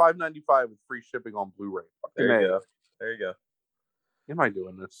 $5.95 with free shipping on Blu-ray. There you go. Am I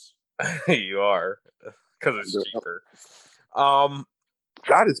doing this? You are, because it's cheaper. God,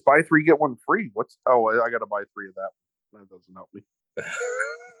 it's buy 3 get 1 free. I gotta buy 3 of that. That doesn't help me.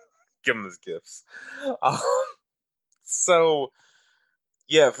 Give them as gifts. So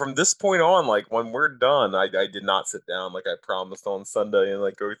yeah, from this point on, like when we're done, I did not sit down like I promised on Sunday and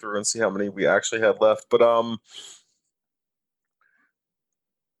like go through and see how many we actually had left. But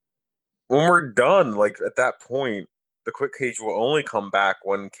when we're done, like at that point, the Quick Cage will only come back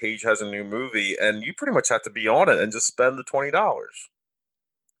when Cage has a new movie, and you pretty much have to be on it and just spend the $20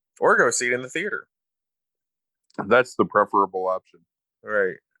 or go see it in the theater. That's the preferable option,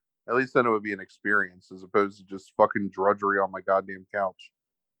 right? At least then it would be an experience as opposed to just fucking drudgery on my goddamn couch.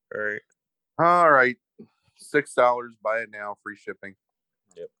 Right. All right, $6. Buy it now, free shipping.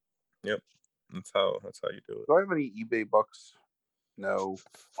 Yep. That's how you do it. Do I have any eBay bucks? No.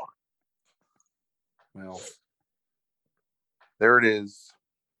 Fuck. Well, there it is.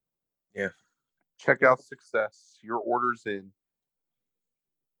 Yeah. Check out success. Your order's in.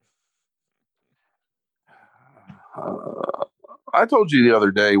 I told you the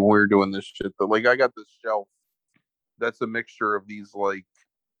other day when we were doing this shit that like I got this shelf that's a mixture of these like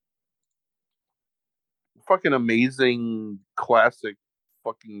fucking amazing classic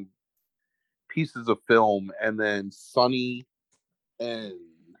fucking pieces of film and then Sunny and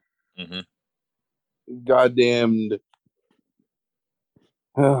goddamned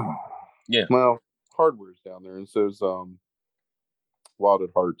Yeah. well, hardware's down there and so's Wild at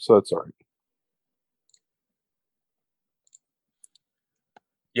Heart, so that's all right.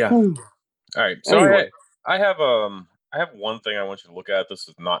 Yeah. All right. So Anyway. I have one thing I want you to look at. This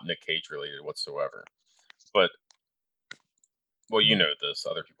is not Nick Cage related whatsoever. But well, you know this,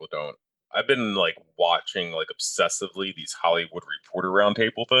 other people don't. I've been like watching like obsessively these Hollywood Reporter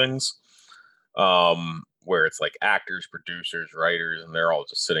roundtable things. Where it's like actors, producers, writers, and they're all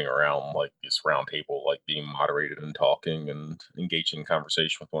just sitting around like this round table, like being moderated and talking and engaging in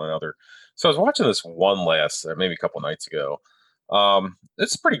conversation with one another. So I was watching this one maybe a couple nights ago.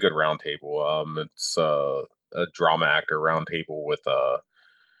 It's a pretty good round table. It's a drama actor round table with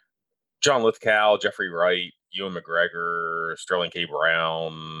John Lithgow, Jeffrey Wright, Ewan McGregor, Sterling K.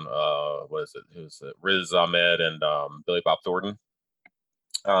 Brown, what is it? Who's it? Riz Ahmed and Billy Bob Thornton.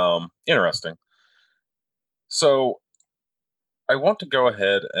 Interesting. So I want to go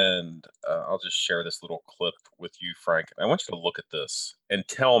ahead and I'll just share this little clip with you, Frank. I want you to look at this and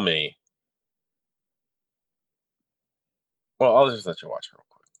tell me. Well, I'll just let you watch it real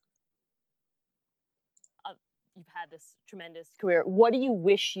quick. You've had this tremendous career. What do you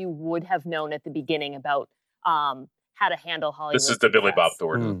wish you would have known at the beginning about how to handle Hollywood? This is the Billy Bob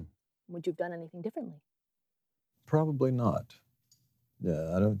Thornton. Would you have done anything differently? Probably not.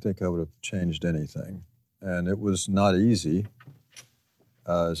 Yeah, I don't think I would have changed anything. And it was not easy.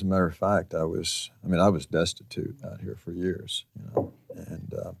 As a matter of fact, I was destitute out here for years, you know.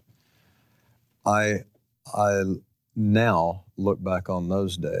 And I now look back on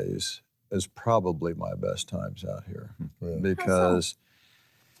those days as probably my best times out here. Really? Because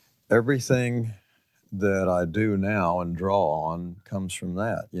everything that I do now and draw on comes from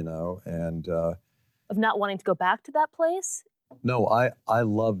that, you know. And of not wanting to go back to that place? No, I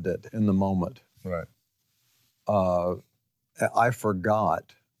loved it in the moment. Right. I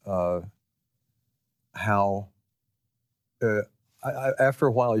forgot how, after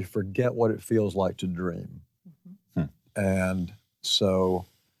a while, you forget what it feels like to dream. Mm-hmm. And so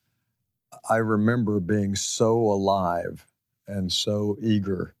I remember being so alive and so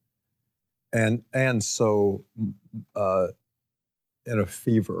eager and so in a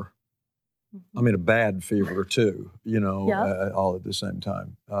fever. Mm-hmm. I mean, a bad fever too, you know, all at the same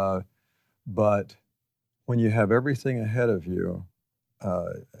time. But when you have everything ahead of you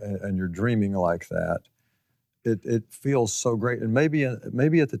and you're dreaming like that, it feels so great. And maybe at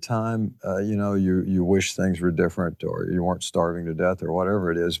the time, you know, you wish things were different or you weren't starving to death or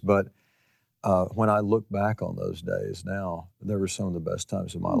whatever it is. But when I look back on those days now, they were some of the best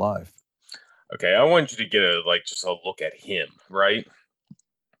times of my life. Okay, I want you to get just a look at him, right?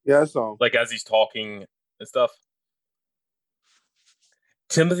 Yeah, so like as he's talking and stuff.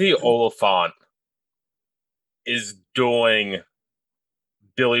 Timothy Olyphant is doing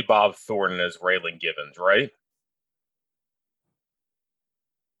Billy Bob Thornton as Raylan Givens, right?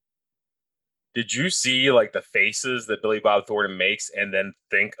 Did you see like the faces that Billy Bob Thornton makes and then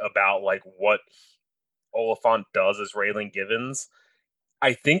think about like what Olyphant does as Raylan Givens?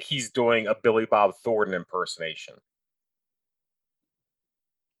 I think he's doing a Billy Bob Thornton impersonation.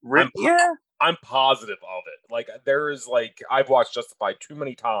 Yeah. I'm positive of it. Like there is like I've watched Justified too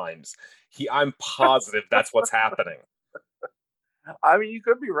many times. I'm positive that's what's happening. I mean, you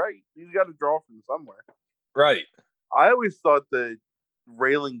could be right. He's got to draw from somewhere. Right. I always thought that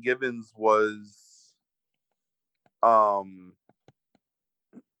Raylan Givens was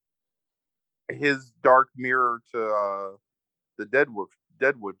his dark mirror to the Deadwood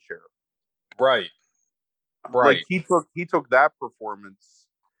sheriff. Right. Like he took that performance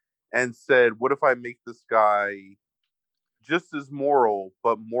and said, what if I make this guy just as moral,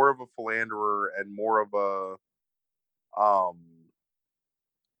 but more of a philanderer and more of a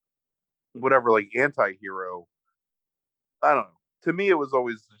whatever, like anti-hero. I don't know. To me, it was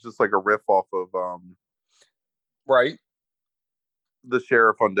always just like a riff off of right, the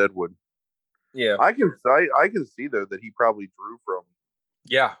sheriff on Deadwood. Yeah, I can see though that he probably drew from.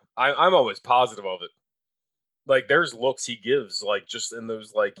 Yeah, I'm always positive of it. Like there's looks he gives, like just in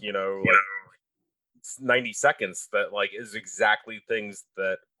those like 90 seconds that like is exactly things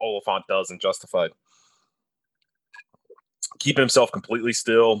that Olyphant does in Justified. keeping himself completely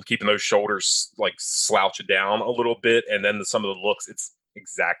still, keeping those shoulders like slouched down a little bit, and then some of the looks. It's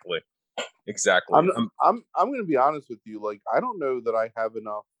exactly. I'm going to be honest with you. Like, I don't know that I have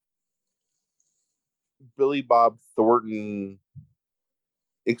enough Billy Bob Thornton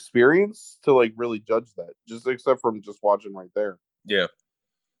experience to like really judge that, just except from just watching right there. Yeah.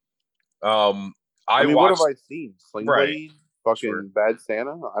 I mean, watched, what have I seen? Sling Blade, fucking Bad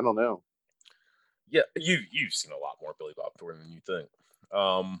Santa. I don't know. Yeah, you've seen a lot more Billy Bob Thornton than you think.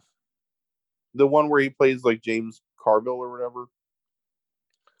 The one where he plays like James Carville or whatever.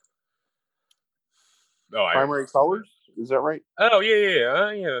 Oh, Primary Colors, is that right? Oh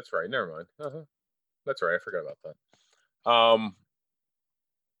yeah. That's right. Never mind. That's right. I forgot about that.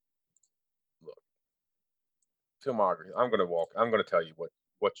 Look, filmography. I'm gonna tell you what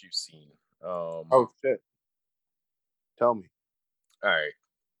you've seen. Oh shit! Tell me. All right.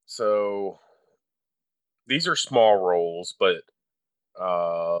 So these are small roles, but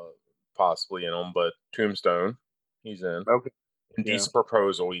possibly in them. But Tombstone, he's in. Okay. Indecent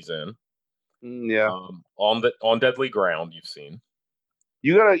Proposal, he's in. Yeah. On Deadly Ground, you've seen.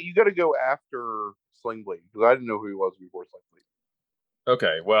 You gotta go after Sling Blade because I didn't know who he was before Sling Blade.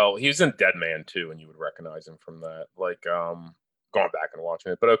 Okay, well, he was in Dead Man too, and you would recognize him from that. Like, going back and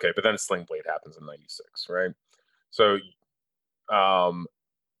watching it, but okay. But then Sling Blade happens in '96, right? So,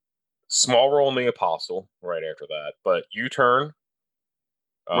 small role in The Apostle right after that, but U-Turn,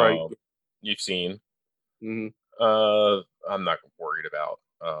 Right. You've seen. Mm-hmm. I'm not worried about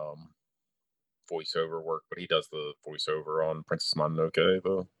voiceover work, but he does the voiceover on Princess Mononoke,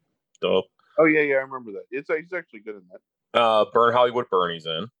 the dub. Oh yeah, I remember that. He's actually good in that. Burn Hollywood Burn, he's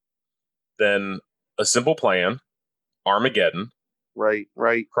in. Then A Simple Plan, Armageddon, Right.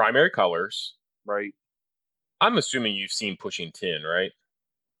 Primary Colors. Right. I'm assuming you've seen Pushing Tin, right?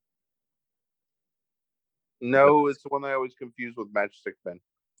 No, it's the one I always confuse with Matchstick Men.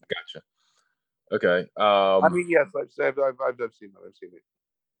 Gotcha. Okay. I mean, yes, I've seen that. I've seen it.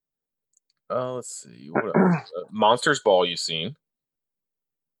 Let's see. What else? Monsters Ball, you've seen.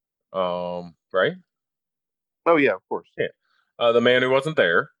 Right? Oh yeah, of course. Yeah. The Man Who Wasn't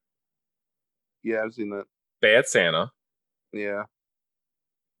There. Yeah, I've seen that. Bad Santa. Yeah.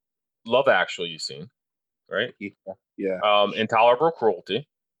 Love Actually, you've seen. Right? Yeah. Intolerable Cruelty.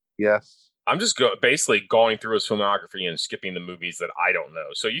 Yes. I'm just basically going through his filmography and skipping the movies that I don't know.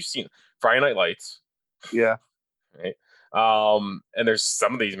 So you've seen Friday Night Lights. Yeah. Right. And there's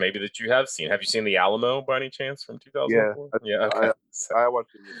some of these maybe that you have seen. Have you seen The Alamo by any chance from 2004? Yeah. Okay. I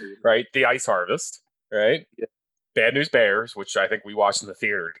watched it. Right. The Ice Harvest. Right. Yeah. Bad News Bears, which I think we watched in the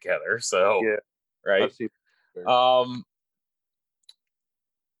theater together. So yeah. Right. I've seen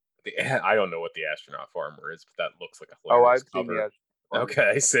I don't know what the Astronaut Farmer is, but that looks like a I've hilarious seen cover. the Astronaut Farmer.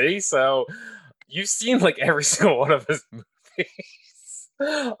 Okay, see, so you've seen like every single one of his movies.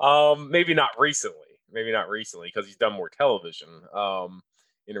 Maybe not recently because he's done more television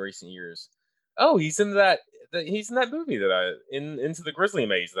in recent years. Oh, he's in that movie that Into the Grizzly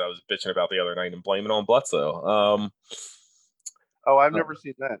Maze that I was bitching about the other night and blaming on Bledsoe. I've never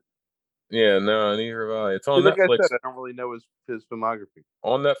seen that. Yeah, no, neither have I. It's on like Netflix. I said, I don't really know his filmography.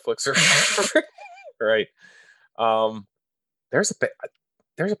 On Netflix, right? There's a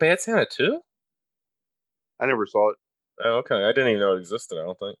Bad Santa too. I never saw it. Oh, okay, I didn't even know it existed. I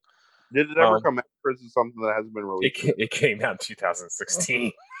don't think. Did it ever come out? Or is it something that hasn't been released? It came out in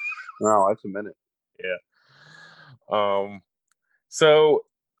 2016. Wow, that's a minute. Yeah.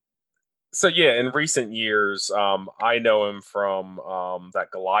 So yeah, in recent years, I know him from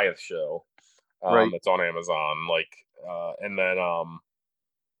that Goliath show. Right. That's on Amazon. And then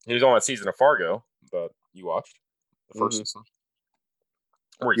he was on that season of Fargo that you watched, the first season,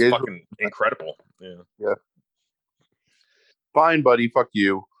 where he's fucking incredible. Yeah. Fine, buddy. Fuck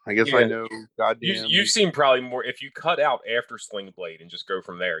you. I guess I know. Goddamn. You've seen probably more. If you cut out after Sling Blade and just go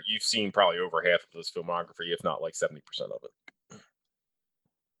from there, you've seen probably over half of this filmography, if not like 70% of it.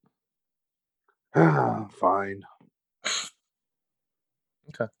 Fine.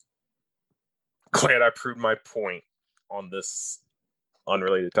 Okay. Glad I proved my point on this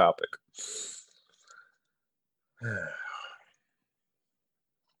unrelated topic. There's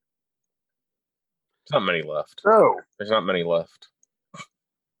not many left. No. There's not many left.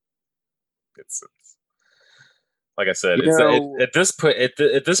 It's like I said. At this point,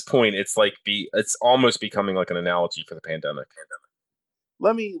 it's like it's almost becoming like an analogy for the pandemic.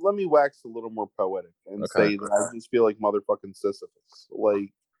 Let me wax a little more poetic and say that I just feel like motherfucking Sisyphus.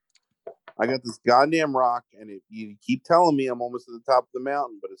 Like, I got this goddamn rock, and you keep telling me I'm almost at the top of the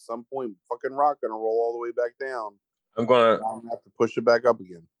mountain, but at some point, fucking rock gonna roll all the way back down. I'm gonna have to push it back up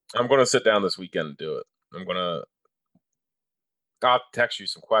again. I'm gonna sit down this weekend and do it. I'm gonna I'll text you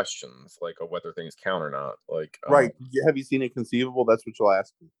some questions, like of whether things count or not. Like, Right. Have you seen Inconceivable? That's what you'll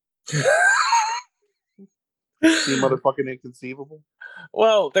ask me. See motherfucking Inconceivable?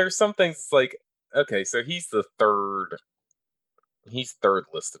 Well, there's some things like, okay, so he's third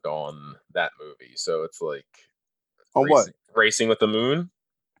listed on that movie. So it's like On what? Racing with the Moon.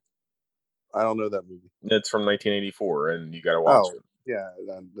 I don't know that movie. It's from 1984, and you got to watch it. Yeah.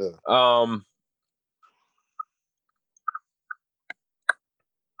 That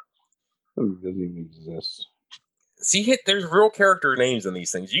movie doesn't even exist. See, there's real character names in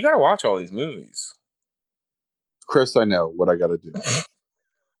these things. You got to watch all these movies. Chris, I know what I got to do.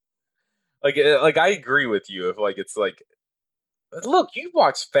 Like I agree with you. If like it's like, look, you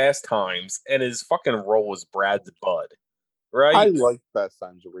watch Fast Times, and his fucking role was Brad's bud, right? I like Fast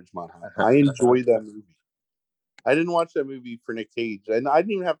Times at Ridgemont High. I enjoy that movie. I didn't watch that movie for Nick Cage, and I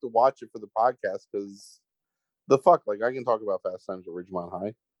didn't even have to watch it for the podcast because the fuck, like I can talk about Fast Times at Ridgemont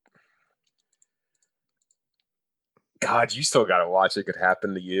High. God, you still gotta watch It Could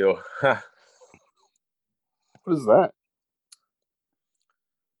Happen to You. What is that?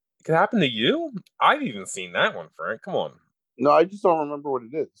 It Could Happen to You? I've even seen that one, Frank. Come on. No, I just don't remember what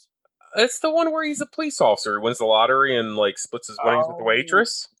it is. It's the one where he's a police officer, wins the lottery, and like splits his winnings with the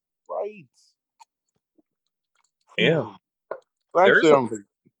waitress. Right. Yeah. Actually,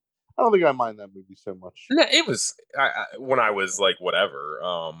 I don't think I mind that movie so much. No, it was when I was like whatever,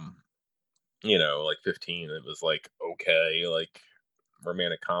 like 15. It was like okay, like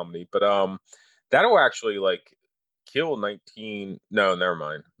romantic comedy, but that'll actually like kill 19. No, never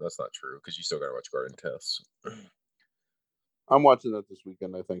mind. That's not true because you still gotta watch Garden Test. I'm watching that this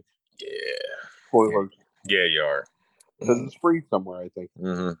weekend. I think. Yeah. Spoilers. Yeah, you are. Because it's free somewhere. I think.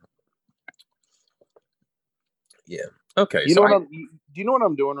 Mm-hmm. Yeah. Okay. Do you know what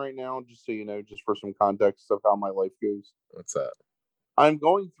I'm doing right now? Just so you know, just for some context of how my life goes. What's that? I'm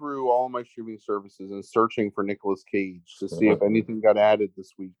going through all my streaming services and searching for Nicolas Cage to see if anything got added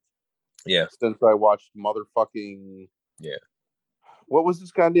this week. Yeah. Since I watched motherfucking. Yeah. What was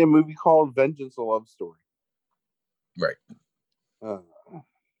this goddamn movie called? Vengeance: A Love Story. Right.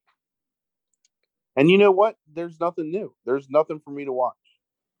 And you know what? There's nothing new. There's nothing for me to watch.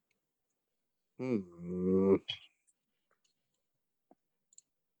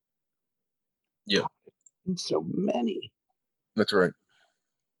 Yeah. So many. That's right.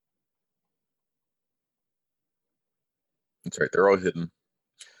 That's right. They're all hidden.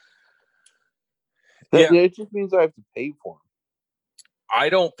 Yeah. It just means I have to pay for them. I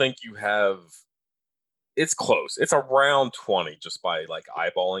don't think you have. It's close. It's around 20 just by like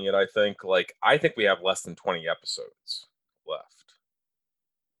eyeballing it. I think we have less than 20 episodes left,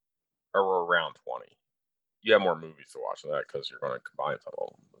 or we're around 20. You have more movies to watch than that because you're going to combine some of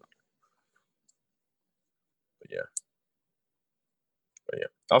them. But yeah.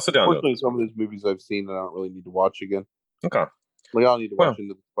 I'll sit down. Unfortunately, some of those movies I've seen, I don't really need to watch again. Okay. Like I don't need to watch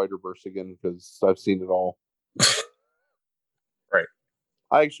Into the Spider-Verse again because I've seen it all. Right.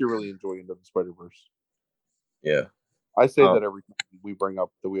 I actually really enjoy Into the Spider-Verse. Yeah. I say that every time we bring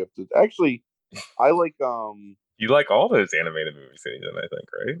up that we have to. Actually, I like. You like all those animated movies, I think,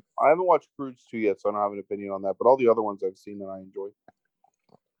 right? I haven't watched Croods 2 yet, so I don't have an opinion on that. But all the other ones I've seen that I enjoy.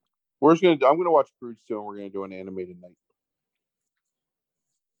 I'm gonna watch Croods 2, and we're gonna do an animated night.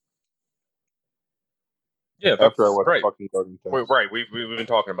 Yeah, after I watch fucking Garden Test. Wait, right, we've been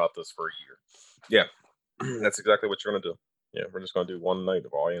talking about this for a year. Yeah, that's exactly what you're gonna do. Yeah, we're just gonna do one night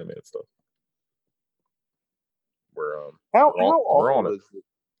of all animated stuff. How awful is it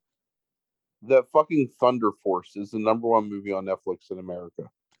that fucking Thunder Force is the #1 movie on Netflix in America?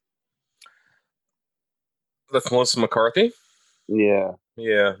 That's Melissa McCarthy. Yeah.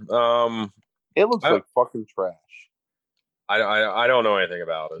 Yeah. It looks like fucking trash. I don't know anything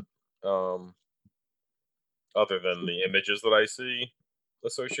about it. Other than the images that I see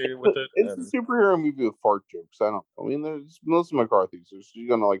associated with it. It's a superhero movie with fart jokes. There's Melissa McCarthy, so she's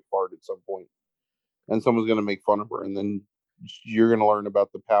gonna like fart at some point, and someone's gonna make fun of her, and then you're gonna learn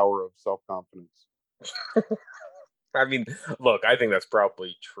about the power of self-confidence. I mean, look, I think that's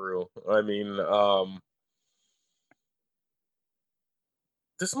probably true. I mean,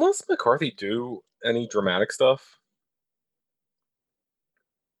 does Melissa McCarthy do any dramatic stuff?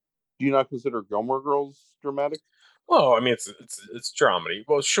 Do you not consider Gilmore Girls dramatic? Well, I mean, it's dramedy.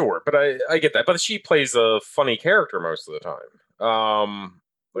 Well, sure, but I get that. But she plays a funny character most of the time. I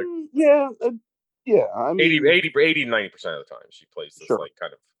mean, 80-90% of the time she plays this like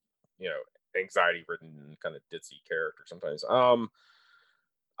kind of, anxiety-ridden kind of ditzy character sometimes.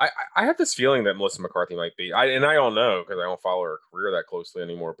 I have this feeling that Melissa McCarthy might be, I don't know because I don't follow her career that closely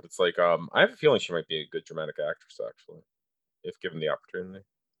anymore, but it's like I have a feeling she might be a good dramatic actress actually. if given the opportunity.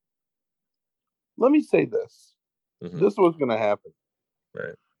 Let me say this. Mhm. This was going to happen.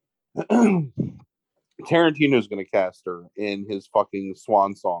 Right. Tarantino's going to cast her in his fucking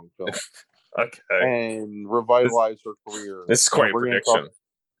swan song film Okay. and revitalize her career. This is quite a We're gonna prediction.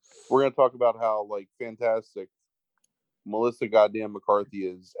 we're going to talk about how like fantastic Melissa goddamn McCarthy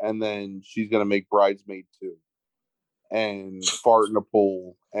is, and then she's going to make Bridesmaid 2 and fart in a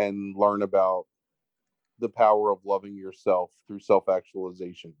pool and learn about the power of loving yourself through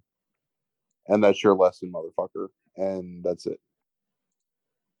self-actualization. And that's your lesson, motherfucker. And that's it.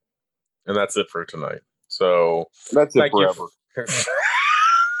 And that's it for tonight. So That's it thank you. forever.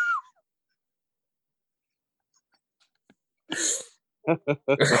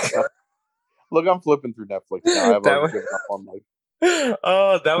 Look, I'm flipping through Netflix now. I've That already would- given up on life.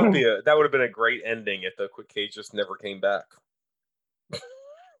 Oh, that would have been a great ending if the quick cage just never came back.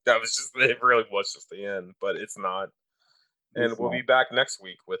 It really was just the end, but it's not. And we'll be back next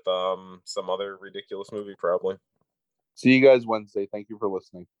week with some other ridiculous movie probably. See you guys Wednesday. Thank you for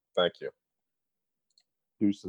listening. Thank you. Deuces.